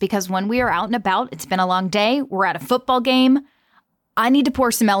purse because when we are out and about, it's been a long day, we're at a football game, I need to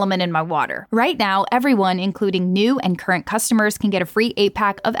pour some Element in my water. Right now, everyone, including new and current customers, can get a free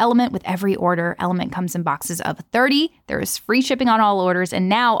 8-pack of Element with every order. Element comes in boxes of 30. There is free shipping on all orders, and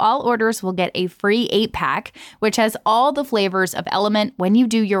now all orders will get a free 8-pack, which has all the flavors of Element. When you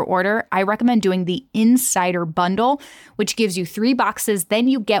do your order, I recommend doing the Insider Bundle, which gives you 3 boxes, then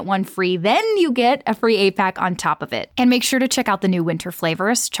you get one free, then you get a free 8-pack on top of it. And make sure to check out the new winter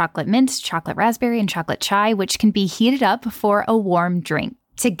flavors, chocolate mint, chocolate raspberry, and chocolate chai, which can be heated up for a warm drink.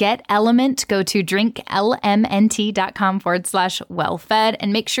 To get Element, go to drinklmnt.com/wellfed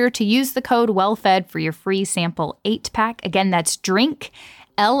and make sure to use the code wellfed for your free sample 8-pack. Again, that's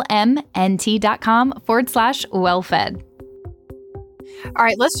drinklmnt.com/wellfed. All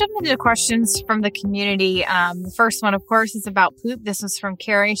right, let's jump into the questions from the community. The first one, of course, is about poop. This is from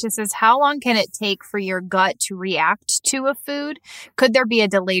Carrie. She says, how long can it take for your gut to react to a food? Could there be a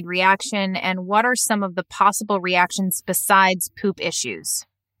delayed reaction? And what are some of the possible reactions besides poop issues?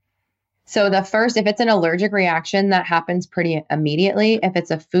 So the first, if it's an allergic reaction, that happens pretty immediately. If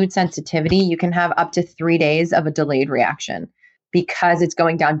it's a food sensitivity, you can have up to 3 days of a delayed reaction because it's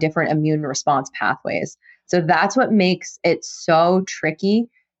going down different immune response pathways. So that's what makes it so tricky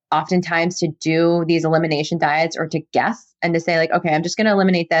oftentimes to do these elimination diets or to guess and to say like, okay, I'm just going to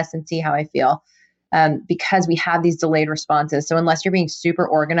eliminate this and see how I feel because we have these delayed responses. So unless you're being super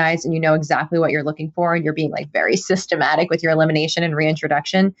organized and you know exactly what you're looking for and you're being like very systematic with your elimination and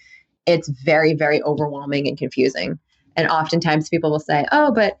reintroduction, it's very, very overwhelming and confusing. And oftentimes people will say,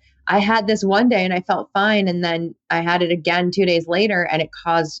 oh, but I had this one day and I felt fine. And then I had it again 2 days later and it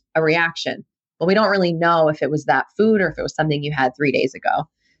caused a reaction. Well, we don't really know if it was that food or if it was something you had 3 days ago.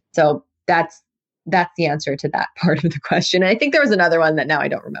 So that's the answer to that part of the question. And I think there was another one that now I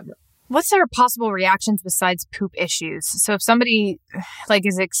don't remember. What's their possible reactions besides poop issues? So if somebody like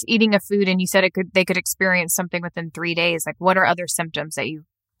is eating a food and you said they could experience something within 3 days, like what are other symptoms that you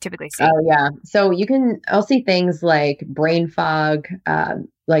typically see? Oh yeah. So I'll see things like brain fog,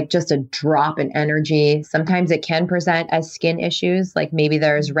 like just a drop in energy. Sometimes it can present as skin issues, like maybe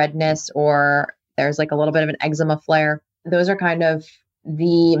there's redness or there's like a little bit of an eczema flare. Those are kind of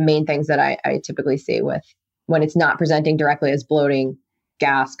the main things that I typically see with when it's not presenting directly as bloating,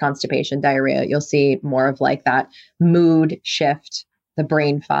 gas, constipation, diarrhea. You'll see more of like that mood shift, the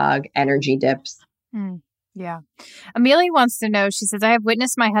brain fog, energy dips. Yeah. Amelia wants to know, she says, I have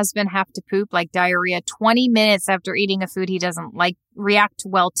witnessed my husband have to poop like diarrhea 20 minutes after eating a food he doesn't react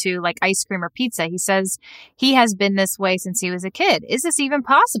well to, like ice cream or pizza. He says he has been this way since he was a kid. Is this even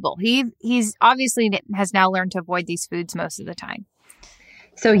possible? He's obviously has now learned to avoid these foods most of the time.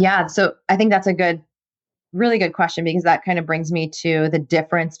 So yeah, so I think that's really good question because that kind of brings me to the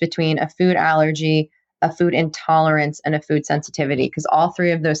difference between a food allergy, a food intolerance, and a food sensitivity, because all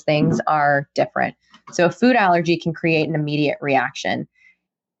 3 of those things are different. So a food allergy can create an immediate reaction.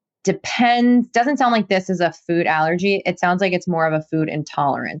 Doesn't sound like this is a food allergy. It sounds like it's more of a food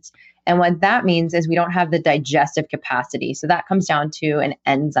intolerance. And what that means is we don't have the digestive capacity. So that comes down to an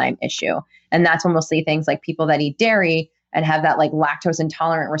enzyme issue. And that's when we'll see things like people that eat dairy and have that like lactose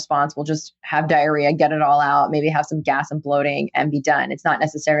intolerant response will just have diarrhea, get it all out, maybe have some gas and bloating and be done. It's not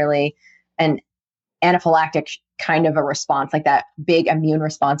necessarily an anaphylactic kind of a response, like that big immune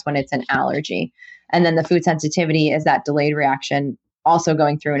response when it's an allergy. And then the food sensitivity is that delayed reaction also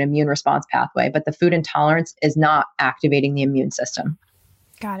going through an immune response pathway, but the food intolerance is not activating the immune system.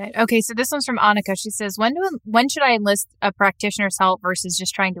 Got it. Okay, so this one's from Annika. She says, when should I enlist a practitioner's help versus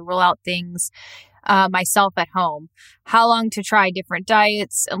just trying to rule out things myself at home? How long to try different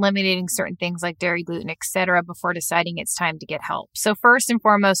diets, eliminating certain things like dairy, gluten, etc., before deciding it's time to get help? So first and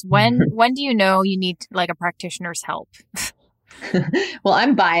foremost, when do you know you need like a practitioner's help? Well,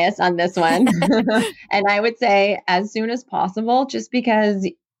 I'm biased on this one. And I would say as soon as possible, just because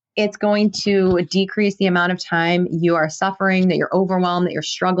it's going to decrease the amount of time you are suffering, that you're overwhelmed, that you're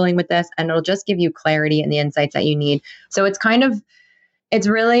struggling with this, and it'll just give you clarity and the insights that you need. So it's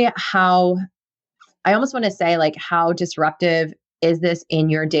really how, I almost want to say like, how disruptive is this in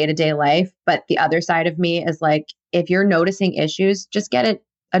your day-to-day life? But the other side of me is like, if you're noticing issues, just get it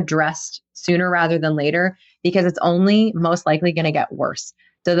addressed sooner rather than later. because it's only most likely going to get worse.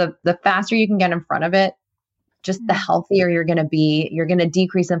 So the faster you can get in front of it, just the healthier you're going to be. You're going to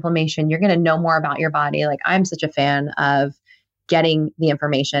decrease inflammation. You're going to know more about your body. Like, I'm such a fan of getting the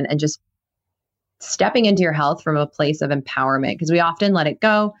information and just stepping into your health from a place of empowerment, because we often let it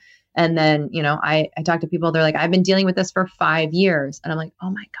go. And then, I talk to people, they're like, I've been dealing with this for 5 years. And I'm like, oh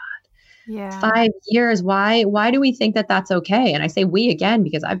my God, yeah, 5 years. Why do we think that that's okay? And I say we again,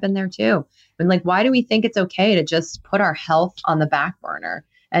 because I've been there too. And like, why do we think it's okay to just put our health on the back burner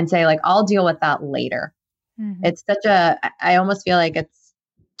and say like, I'll deal with that later? Mm-hmm. It's I almost feel like it's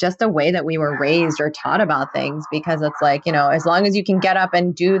just a way that we were raised or taught about things, because it's like, as long as you can get up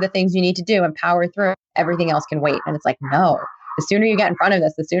and do the things you need to do and power through, everything else can wait. And it's like, no, the sooner you get in front of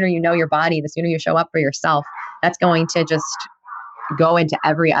this, the sooner you know your body, the sooner you show up for yourself, that's going to just go into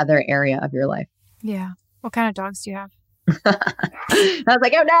every other area of your life. Yeah. What kind of dogs do you have? I was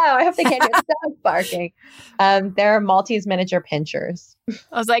like, oh no, I hope they can't hear the dogs barking. They're Maltese miniature pinchers.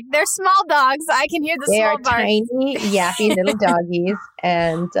 I was like, they're small dogs. I can hear the they small are bark. Tiny, yappy little doggies.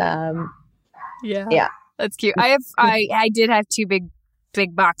 And yeah, that's cute. I did have two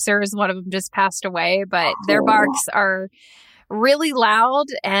big boxers. One of them just passed away, but their barks are really loud,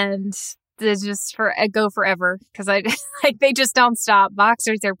 and they just go forever, because they just don't stop.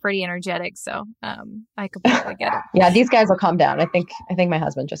 Boxers are pretty energetic, so I completely get it. Yeah, these guys will calm down. I think my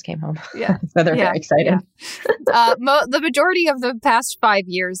husband just came home. Yeah, so they're very excited. Yeah. The majority of the past 5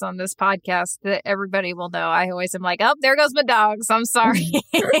 years on this podcast, that everybody will know, I always am like, oh, there goes my dogs. I'm sorry,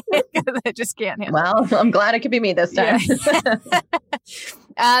 I just can't handle. Well, I'm glad it could be me this time.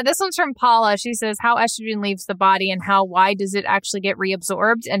 Yeah. This one's from Paula. She says, how estrogen leaves the body and why does it actually get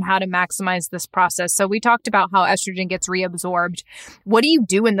reabsorbed, and how to maximize this process. So we talked about how estrogen gets reabsorbed. What do you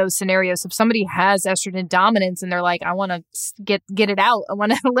do in those scenarios? If somebody has estrogen dominance and they're like, I want to get it out, I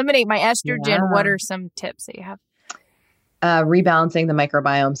want to eliminate my estrogen. What are some tips that you have? Rebalancing the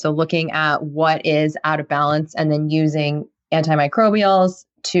microbiome. So looking at what is out of balance and then using antimicrobials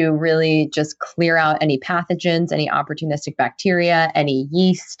to really just clear out any pathogens, any opportunistic bacteria, any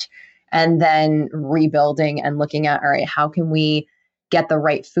yeast, and then rebuilding and looking at, all right, how can we get the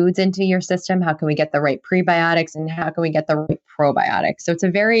right foods into your system? How can we get the right prebiotics, and how can we get the right probiotics? So it's a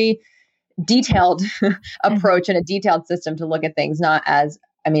very detailed approach and a detailed system to look at things, not as,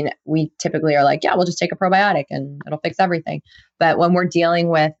 we typically are like, yeah, we'll just take a probiotic and it'll fix everything. But when we're dealing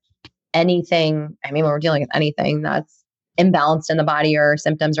with anything, when we're dealing with anything that's imbalanced in the body or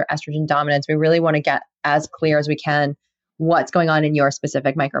symptoms or estrogen dominance, we really want to get as clear as we can what's going on in your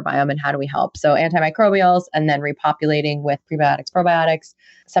specific microbiome and how do we help. So antimicrobials, and then repopulating with prebiotics, probiotics.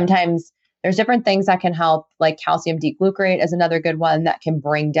 Sometimes there's different things that can help, like calcium D-glucarate is another good one that can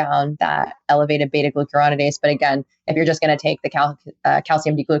bring down that elevated beta-glucuronidase. But again, if you're just going to take the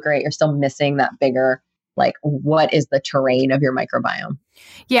calcium D-glucarate, you're still missing that bigger, like, what is the terrain of your microbiome?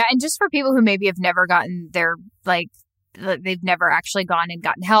 Yeah. And just for people who maybe have never gotten their, they've never actually gone and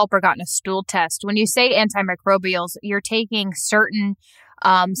gotten help or gotten a stool test. When you say antimicrobials, you're taking certain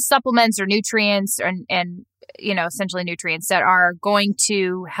supplements or nutrients and essentially nutrients that are going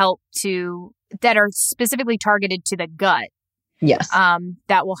to help that are specifically targeted to the gut. Yes.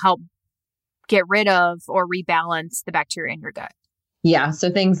 That will help get rid of or rebalance the bacteria in your gut. Yeah.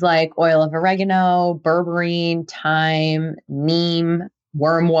 So things like oil of oregano, berberine, thyme, neem,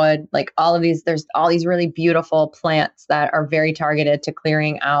 wormwood, like all of these, there's all these really beautiful plants that are very targeted to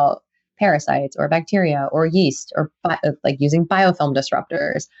clearing out parasites or bacteria or yeast, or like using biofilm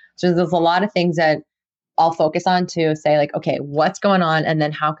disruptors. So there's a lot of things that I'll focus on to say like, okay, what's going on? And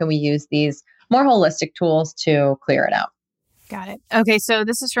then how can we use these more holistic tools to clear it out? Got it. Okay, so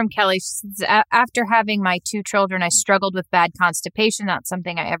this is from Kelly. She says, after having my 2 children, I struggled with bad constipation, not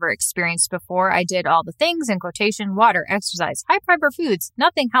something I ever experienced before. I did all the things, in quotation, water, exercise, high fiber foods.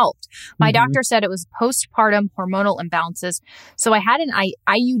 Nothing helped. My doctor said it was postpartum hormonal imbalances. So I had an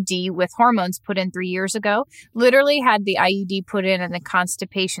IUD with hormones put in 3 years ago. Literally had the IUD put in and the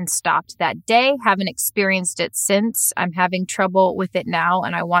constipation stopped that day. Haven't experienced it since. I'm having trouble with it now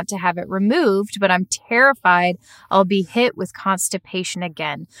and I want to have it removed, but I'm terrified I'll be hit with constipation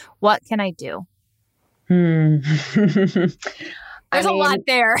again. What can I do? There's a lot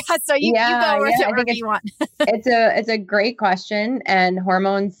there. So you go with it wherever you want. It's a great question. And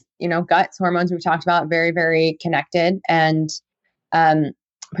hormones, guts, hormones we've talked about, very, very connected. And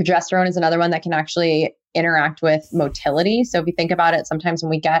progesterone is another one that can actually interact with motility. So if you think about it, sometimes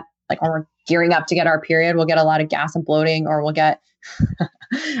when we get, like when we're gearing up to get our period, we'll get a lot of gas and bloating, or we'll get,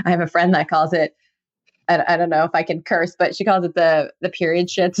 I have a friend that calls it, I don't know if I can curse, but she calls it the period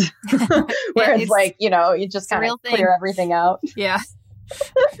shits, where it's like, you just kind of clear everything out. Yeah.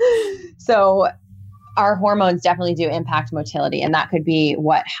 So our hormones definitely do impact motility, and that could be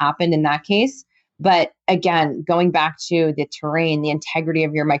what happened in that case. But again, going back to the terrain, the integrity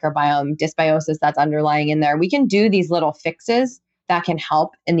of your microbiome, dysbiosis that's underlying in there, we can do these little fixes that can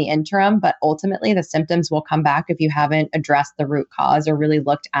help in the interim, but ultimately the symptoms will come back if you haven't addressed the root cause or really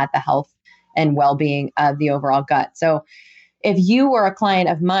looked at the health and well-being of the overall gut. So if you were a client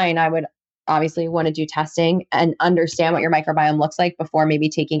of mine, I would obviously want to do testing and understand what your microbiome looks like before maybe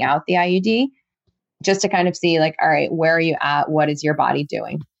taking out the IUD, just to kind of see like, all right, where are you at? What is your body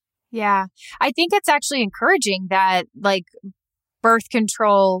doing? Yeah. I think it's actually encouraging that like birth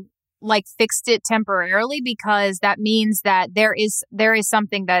control like fixed it temporarily, because that means that there is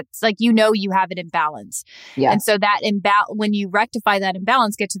something that's like, you have an imbalance. Yeah. And so that when you rectify that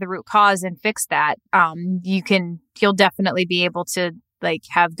imbalance, get to the root cause and fix that, you'll definitely be able to like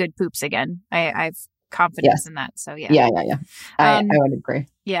have good poops again. I've confidence in that. So yeah. Yeah. I would agree.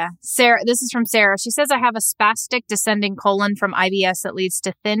 Yeah. Sarah, this is from Sarah. She says, I have a spastic descending colon from IBS that leads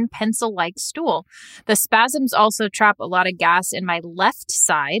to thin pencil-like stool. The spasms also trap a lot of gas in my left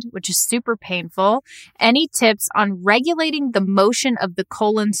side, which is super painful. Any tips on regulating the motion of the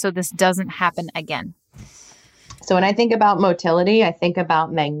colon so this doesn't happen again? So when I think about motility, I think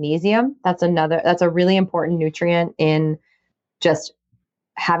about magnesium. That's a really important nutrient in just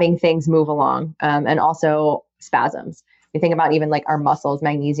having things move along, and also spasms. You think about even like our muscles,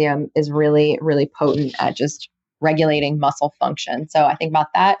 magnesium is really, really potent at just regulating muscle function. So I think about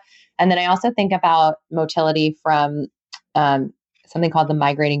that. And then I also think about motility from something called the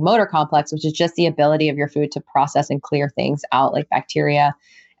migrating motor complex, which is just the ability of your food to process and clear things out like bacteria.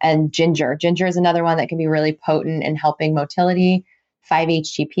 And ginger. Ginger is another one that can be really potent in helping motility.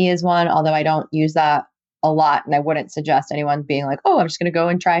 5-HTP is one, although I don't use that a lot. And I wouldn't suggest anyone being like, oh, I'm just going to go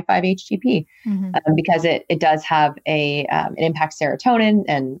and try 5-HTP, because it does have it impacts serotonin.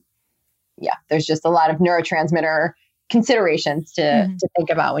 And yeah, there's just a lot of neurotransmitter considerations to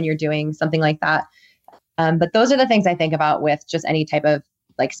think about when you're doing something like that. But those are the things I think about with just any type of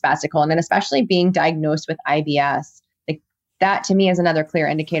like spastic colon, and especially being diagnosed with IBS. Like that to me is another clear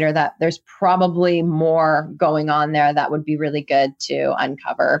indicator that there's probably more going on there that would be really good to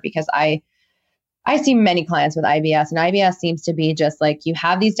uncover, because I see many clients with IBS, and IBS seems to be just like, you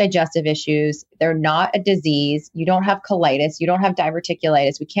have these digestive issues. They're not a disease. You don't have colitis. You don't have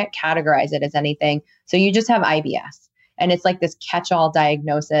diverticulitis. We can't categorize it as anything. So you just have IBS. And it's like this catch-all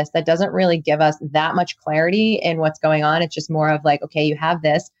diagnosis that doesn't really give us that much clarity in what's going on. It's just more of like, okay, you have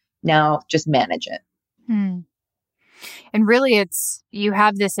this. Now just manage it. And really you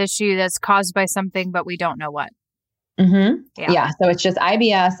have this issue that's caused by something, but we don't know what. Yeah. So it's just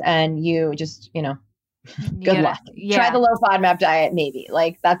IBS, and you just, good luck. Try the low FODMAP diet, maybe.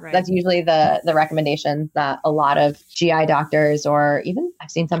 Like that's usually the recommendations that a lot of GI doctors, or even I've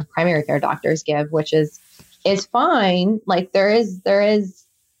seen some primary care doctors give, which is fine. Like there is,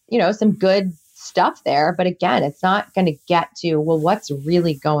 some good stuff there, but again, it's not going to get to, well, what's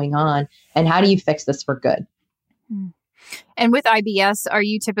really going on and how do you fix this for good? And with IBS, are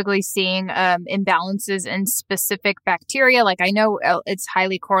you typically seeing imbalances in specific bacteria? Like I know it's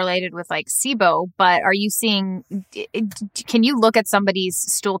highly correlated with like SIBO, but are you seeing, can you look at somebody's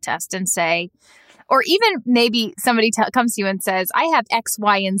stool test and say, or even maybe somebody comes to you and says, I have X,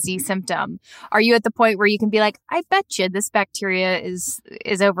 Y, and Z symptom. Are you at the point where you can be like, I bet you this bacteria is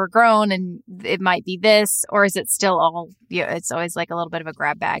overgrown and it might be this, or is it still all, it's always like a little bit of a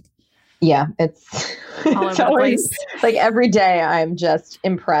grab bag? Yeah, it's always like every day I'm just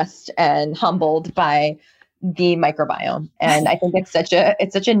impressed and humbled by the microbiome. And I think it's such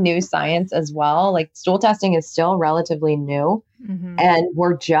a new science as well. Like stool testing is still relatively new, and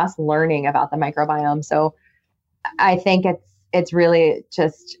we're just learning about the microbiome. So I think it's really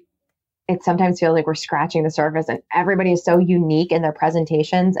just, it sometimes feels like we're scratching the surface, and everybody is so unique in their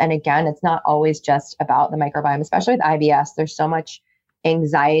presentations. And again, it's not always just about the microbiome, especially with IBS. There's so much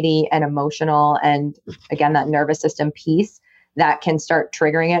anxiety and emotional, and again, that nervous system piece that can start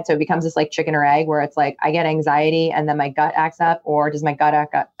triggering it. So it becomes this like chicken or egg, where it's like, I get anxiety and then my gut acts up, or does my gut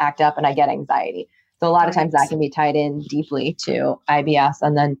act up and I get anxiety? So a lot of times that can be tied in deeply to IBS.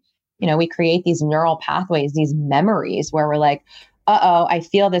 And then, we create these neural pathways, these memories where we're like, I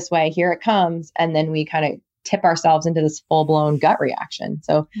feel this way, here it comes. And then we kind of tip ourselves into this full blown gut reaction.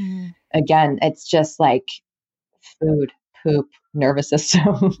 So again, it's just like food, poop, nervous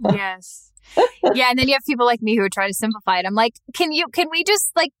system. Yes. Yeah. And then you have people like me who try to simplify it. I'm like, can we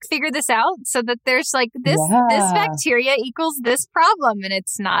just like figure this out so that there's like this bacteria equals this problem, and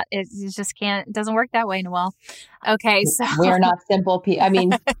it's not, it just can't, it doesn't work that way, Noelle. Okay. So we are not simple people. I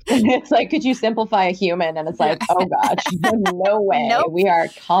mean, it's like, could you simplify a human? And it's like, oh gosh, no way. Nope. We are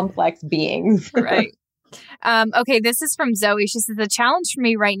complex beings. Right. Okay, this is from Zoe. She says, the challenge for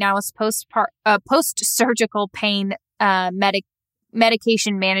me right now is post-surgical pain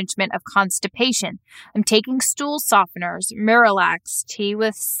medication management of constipation. I'm taking stool softeners, Miralax, tea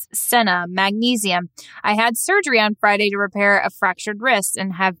with senna, magnesium. I had surgery on Friday to repair a fractured wrist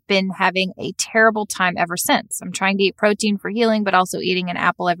and have been having a terrible time ever since. I'm trying to eat protein for healing, but also eating an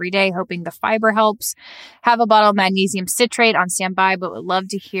apple every day, hoping the fiber helps. Have a bottle of magnesium citrate on standby, but would love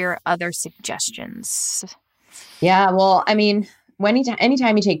to hear other suggestions. Yeah, well, I mean,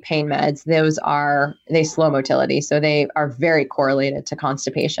 anytime you take pain meds, they slow motility. So they are very correlated to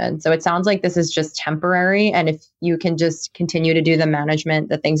constipation. So it sounds like this is just temporary. And if you can just continue to do the management,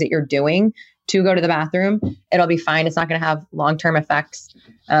 the things that you're doing to go to the bathroom, it'll be fine. It's not going to have long-term effects.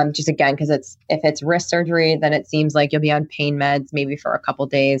 Just again, because if it's wrist surgery, then it seems like you'll be on pain meds maybe for a couple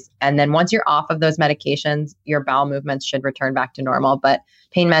days. And then once you're off of those medications, your bowel movements should return back to normal. But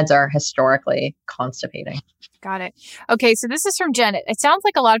pain meds are historically constipating. Got it. Okay, so this is from Jen. It sounds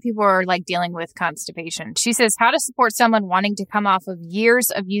like a lot of people are like dealing with constipation. She says, how to support someone wanting to come off of years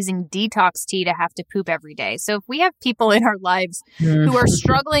of using detox tea to have to poop every day. So if we have people in our lives who are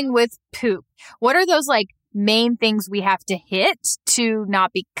struggling with poop, what are those like main things we have to hit to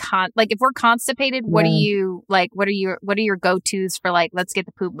not be like if we're constipated, what are your go-tos for like, let's get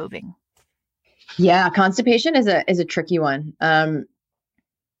the poop moving? Yeah, constipation is a tricky one.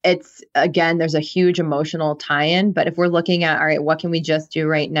 It's again, there's a huge emotional tie-in, but if we're looking at, all right, what can we just do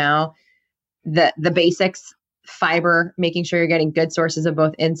right now? The basics, fiber, making sure you're getting good sources of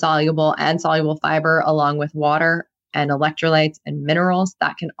both insoluble and soluble fiber, along with water and electrolytes and minerals,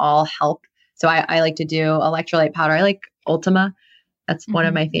 that can all help. So I like to do electrolyte powder. I like Ultima. That's one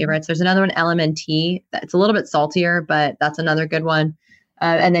of my favorites. There's another one, LMNT. It's a little bit saltier, but that's another good one.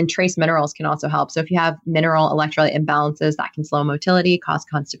 And then trace minerals can also help. So if you have mineral electrolyte imbalances, that can slow motility, cause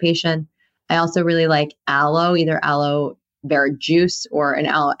constipation. I also really like aloe, either aloe vera juice or an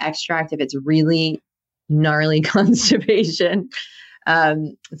aloe extract if it's really gnarly constipation.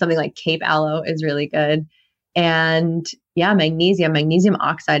 Something like Cape aloe is really good. And yeah, magnesium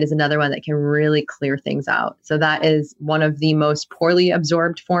oxide is another one that can really clear things out. So that is one of the most poorly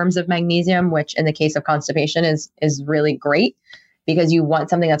absorbed forms of magnesium, which in the case of constipation is really great. Because you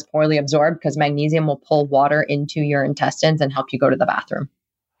want something that's poorly absorbed, because magnesium will pull water into your intestines and help you go to the bathroom.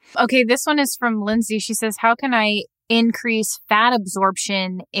 Okay, this one is from Lindsay. She says, how can I increase fat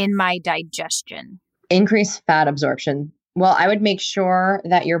absorption in my digestion? Increase fat absorption. Well, I would make sure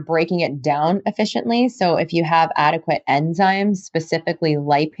that you're breaking it down efficiently. So if you have adequate enzymes, specifically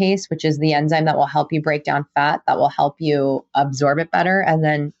lipase, which is the enzyme that will help you break down fat, that will help you absorb it better. And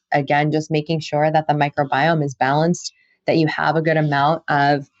then again, just making sure that the microbiome is balanced, that you have a good amount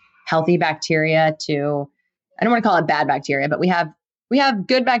of healthy bacteria to, I don't want to call it bad bacteria, but we have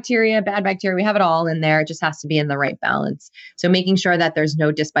good bacteria, bad bacteria, we have it all in there. It just has to be in the right balance. So making sure that there's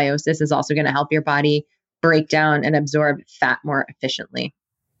no dysbiosis is also going to help your body break down and absorb fat more efficiently.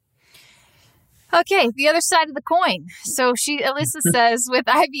 Okay, the other side of the coin. So Alyssa says, with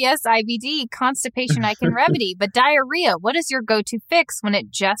IBS, IBD, constipation I can remedy, but diarrhea, what is your go-to fix when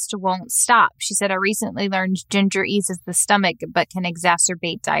it just won't stop? She said, I recently learned ginger eases the stomach, but can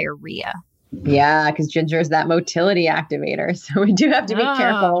exacerbate diarrhea. Yeah, because ginger is that motility activator. So we do have to be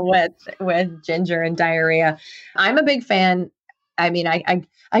careful with ginger and diarrhea. I'm a big fan. I mean,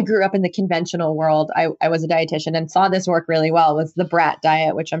 I grew up in the conventional world. I was a dietitian and saw this work really well. It was the Brat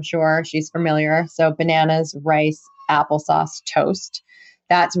diet, which I'm sure she's familiar. So bananas, rice, applesauce, toast.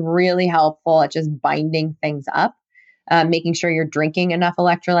 That's really helpful at just binding things up, making sure you're drinking enough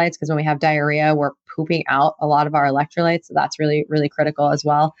electrolytes, because when we have diarrhea, we're pooping out a lot of our electrolytes. So that's really, really critical as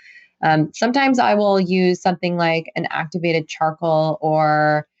well. Sometimes I will use something like an activated charcoal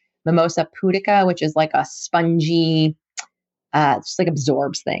or mimosa pudica, which is like a spongy, just like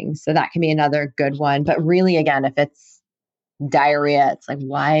absorbs things. So that can be another good one. But really, again, if it's diarrhea, it's like,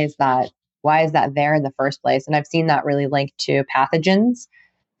 why is that there in the first place? And I've seen that really linked to pathogens,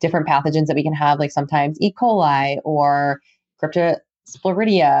 different pathogens that we can have, like sometimes E. coli or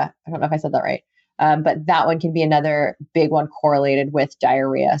Cryptosporidia. I don't know if I said that right. But that one can be another big one correlated with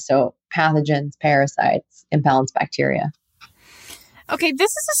diarrhea. So pathogens, parasites, imbalanced bacteria. Okay,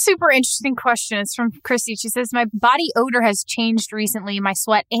 this is a super interesting question. It's from Christy. She says, my body odor has changed recently. My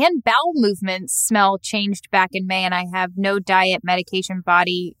sweat and bowel movements smell changed back in May, and I have no diet, medication,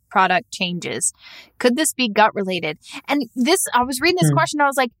 body product changes. Could this be gut related? And I was reading this question. I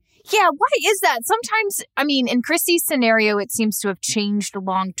was like, yeah, why is that? Sometimes, I mean, in Christy's scenario, it seems to have changed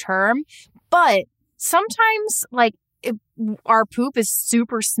long term, but sometimes like our poop is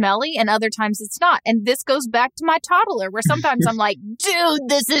super smelly and other times it's not. And this goes back to my toddler where sometimes I'm like, dude,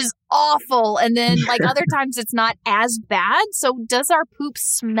 this is awful. And then like other times it's not as bad. So does our poop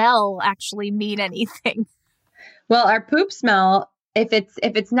smell actually mean anything? Well, our poop smell, if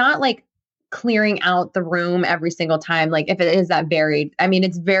it's not like clearing out the room every single time, like if it is that varied, I mean,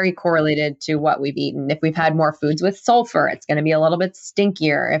 it's very correlated to what we've eaten. If we've had more foods with sulfur, it's going to be a little bit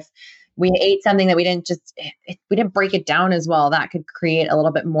stinkier. If we ate something that we didn't break it down as well, that could create a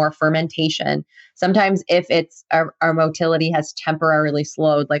little bit more fermentation. Sometimes if it's our motility has temporarily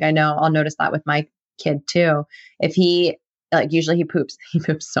slowed, like I know I'll notice that with my kid too. If he usually he poops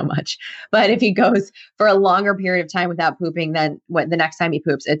so much, but if he goes for a longer period of time without pooping, then the next time he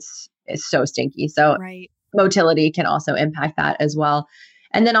poops, it's so stinky. So motility can also impact that as well.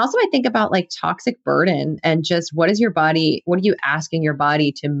 And then also I think about like toxic burden and just what are you asking your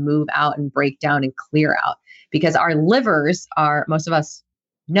body to move out and break down and clear out? Because our livers most of us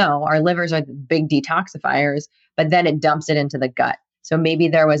know our livers are the big detoxifiers, but then it dumps it into the gut. So maybe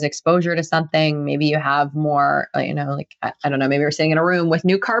there was exposure to something. Maybe you have more, I don't know, maybe we're sitting in a room with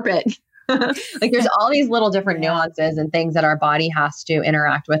new carpet. Like there's all these little different nuances and things that our body has to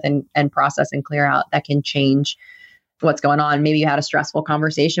interact with and process and clear out that can change what's going on. Maybe you had a stressful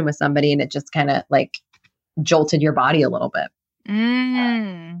conversation with somebody and it just kind of like jolted your body a little bit.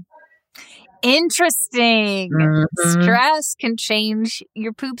 Interesting. Mm-hmm. Stress can change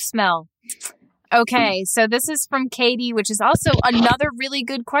your poop smell. Okay, so this is from Katie, which is also another really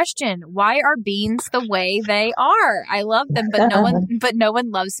good question. Why are beans the way they are? I love them, but no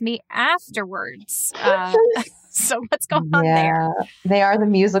one loves me afterwards. So what's going on there? They are the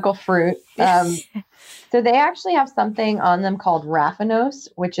musical fruit. So they actually have something on them called raffinose,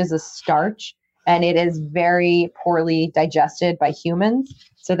 which is a starch, and it is very poorly digested by humans.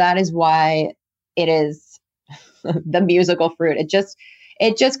 So that is why it is the musical fruit. It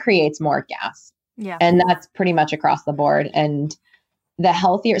just creates more gas. Yeah. And that's pretty much across the board. And the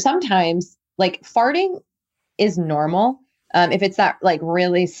healthier, sometimes like farting is normal. If it's that like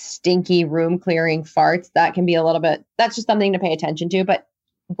really stinky room clearing farts, that can be that's just something to pay attention to. But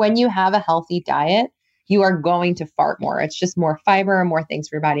when you have a healthy diet, you are going to fart more. It's just more fiber, more things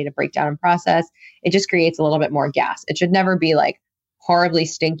for your body to break down and process. It just creates a little bit more gas. It should never be like horribly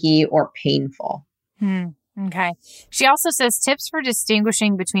stinky or painful. Okay. She also says tips for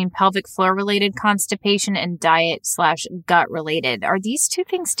distinguishing between pelvic floor related constipation and diet/gut related. Are these two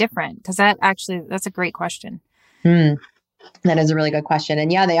things different? Because that's a great question. That is a really good question.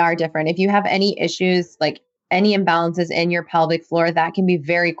 And yeah, they are different. If you have any issues, like any imbalances in your pelvic floor, that can be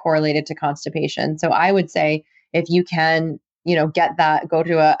very correlated to constipation. So I would say if you can, get that, go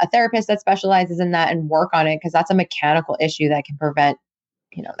to a therapist that specializes in that and work on it, because that's a mechanical issue that can prevent,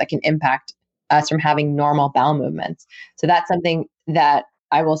 that can impact us from having normal bowel movements. So that's something that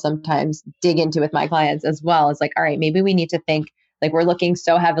I will sometimes dig into with my clients as well. It's like, all right, maybe we need to think like we're looking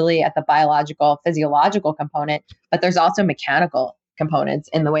so heavily at the biological, physiological component, but there's also mechanical components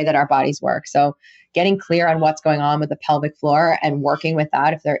in the way that our bodies work. So getting clear on what's going on with the pelvic floor and working with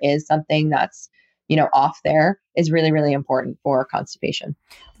that, if there is something that's, off there, is really, really important for constipation.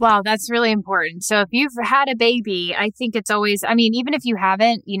 Wow, that's really important. So if you've had a baby, I think it's always, even if you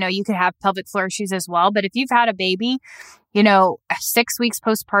haven't, you could have pelvic floor issues as well. But if you've had a baby, 6 weeks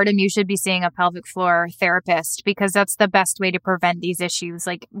postpartum, you should be seeing a pelvic floor therapist because that's the best way to prevent these issues.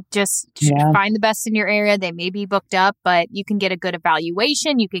 Like just find the best in your area. They may be booked up, but you can get a good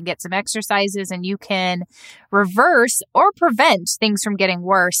evaluation. You can get some exercises and you can reverse or prevent things from getting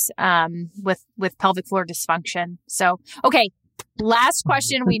worse with pelvic floor dysfunction. So, okay. Last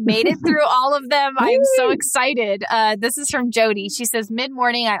question. We made it through all of them. I am so excited. This is from Jody. She says,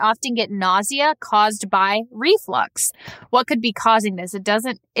 mid-morning, I often get nausea caused by reflux. What could be causing this? It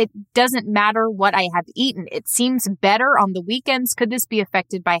doesn't matter what I have eaten. It seems better on the weekends. Could this be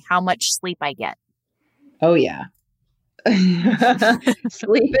affected by how much sleep I get? Oh, yeah.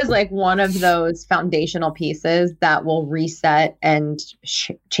 Sleep is like one of those foundational pieces that will reset and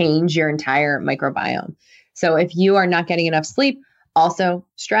change your entire microbiome. So if you are not getting enough sleep, also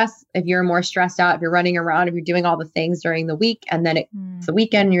stress, if you're more stressed out, if you're running around, if you're doing all the things during the week and then it's the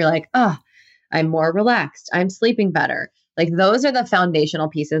weekend and you're like, I'm more relaxed, I'm sleeping better. Like those are the foundational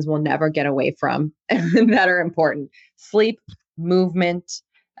pieces we'll never get away from that are important. Sleep, movement,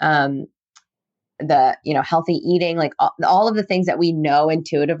 healthy eating, like all of the things that we know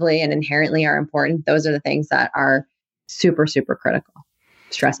intuitively and inherently are important. Those are the things that are super, super critical.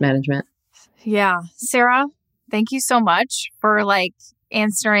 Stress management. Yeah. Sarah, thank you so much for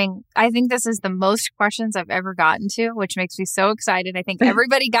answering. I think this is the most questions I've ever gotten to, which makes me so excited. I think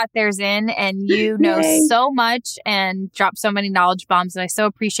everybody got theirs in, and you know Yay. so much and dropped so many knowledge bombs. And I so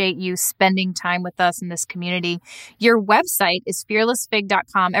appreciate you spending time with us in this community. Your website is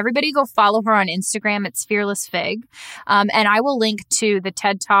fearlessfig.com. Everybody go follow her on Instagram. It's fearlessfig. And I will link to the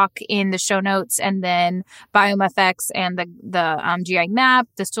TED Talk in the show notes, and then BiomeFX and the GI map,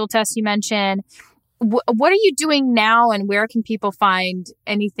 the stool test you mentioned. What are you doing now, and where can people find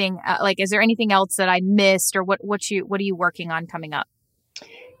anything? Is there anything else that I missed, or what are you working on coming up?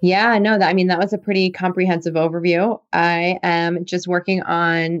 Yeah, no, that was a pretty comprehensive overview. I am just working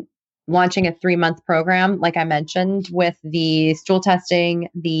on launching a 3-month program, like I mentioned, with the stool testing,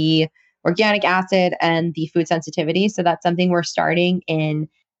 the organic acid, and the food sensitivity. So that's something we're starting in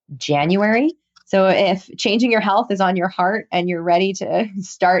January. So if changing your health is on your heart and you're ready to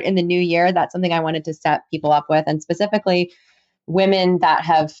start in the new year, that's something I wanted to set people up with. And specifically women that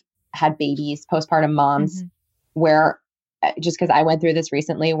have had babies, postpartum moms, where just because I went through this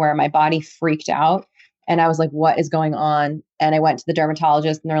recently where my body freaked out and I was like, what is going on? And I went to the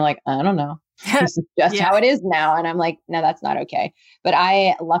dermatologist and they're like, I don't know. This is just how it is now. And I'm like, no, that's not okay. But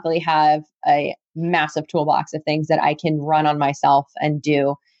I luckily have a massive toolbox of things that I can run on myself and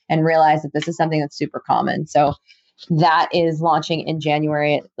do, and realize that this is something that's super common. So that is launching in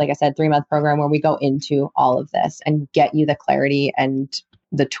January. Like I said, 3-month program where we go into all of this and get you the clarity and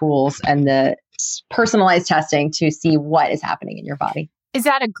the tools and the personalized testing to see what is happening in your body. Is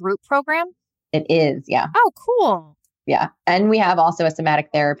that a group program? It is. Yeah. Oh, cool. Yeah. And we have also a somatic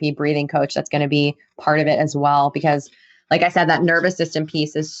therapy breathing coach that's going to be part of it as well, because like I said, that nervous system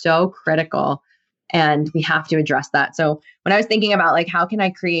piece is so critical. And we have to address that. So when I was thinking about like, how can I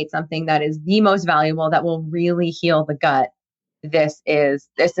create something that is the most valuable, that will really heal the gut? This is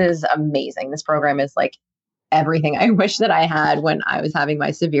amazing. This program is like everything I wish that I had when I was having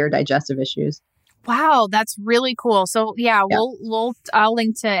my severe digestive issues. Wow, that's really cool. So I'll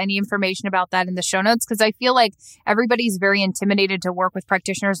link to any information about that in the show notes, because I feel like everybody's very intimidated to work with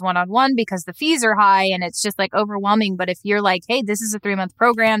practitioners one-on-one because the fees are high and it's just like overwhelming. But if you're like, hey, this is a 3-month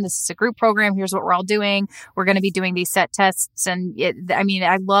program, this is a group program, here's what we're all doing, we're going to be doing these set tests. And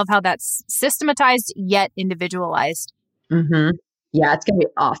I love how that's systematized yet individualized. Mm-hmm. Yeah, it's going to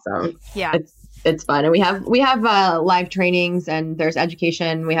be awesome. Yeah. It's fun. And we have live trainings, and there's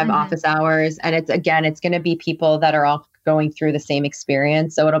education. We have office hours, and it's going to be people that are all going through the same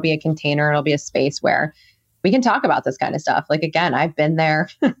experience. So it'll be a container. It'll be a space where we can talk about this kind of stuff. Like, again, I've been there.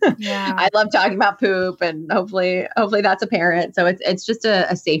 Yeah. I love talking about poop, and hopefully that's apparent. So it's just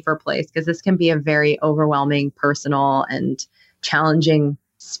a safer place, because this can be a very overwhelming, personal, and challenging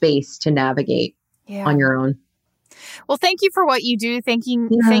space to navigate on your own. Well, thank you for what you do. Thank you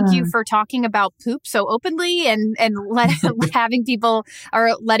for talking about poop so openly and letting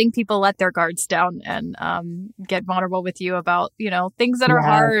people let their guards down and get vulnerable with you about, things that are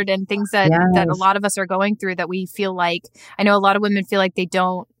hard and things that a lot of us are going through, that we feel like, I know a lot of women feel like they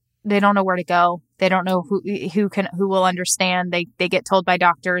don't know where to go. They don't know who will understand. They get told by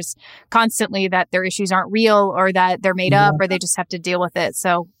doctors constantly that their issues aren't real, or that they're made up, or they just have to deal with it.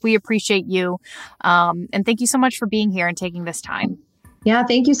 So we appreciate you. And thank you so much for being here and taking this time. Yeah.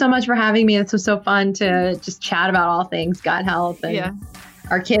 Thank you so much for having me. This was so fun to just chat about all things gut health and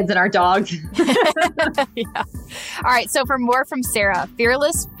our kids and our dogs. Yeah. All right. So for more from Sarah,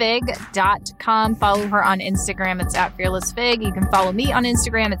 fearlessfig.com. Follow her on Instagram. It's at fearlessfig. You can follow me on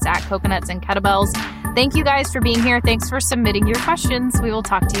Instagram. It's at coconuts and kettlebells. Thank you guys for being here. Thanks for submitting your questions. We will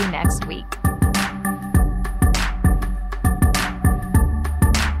talk to you next week.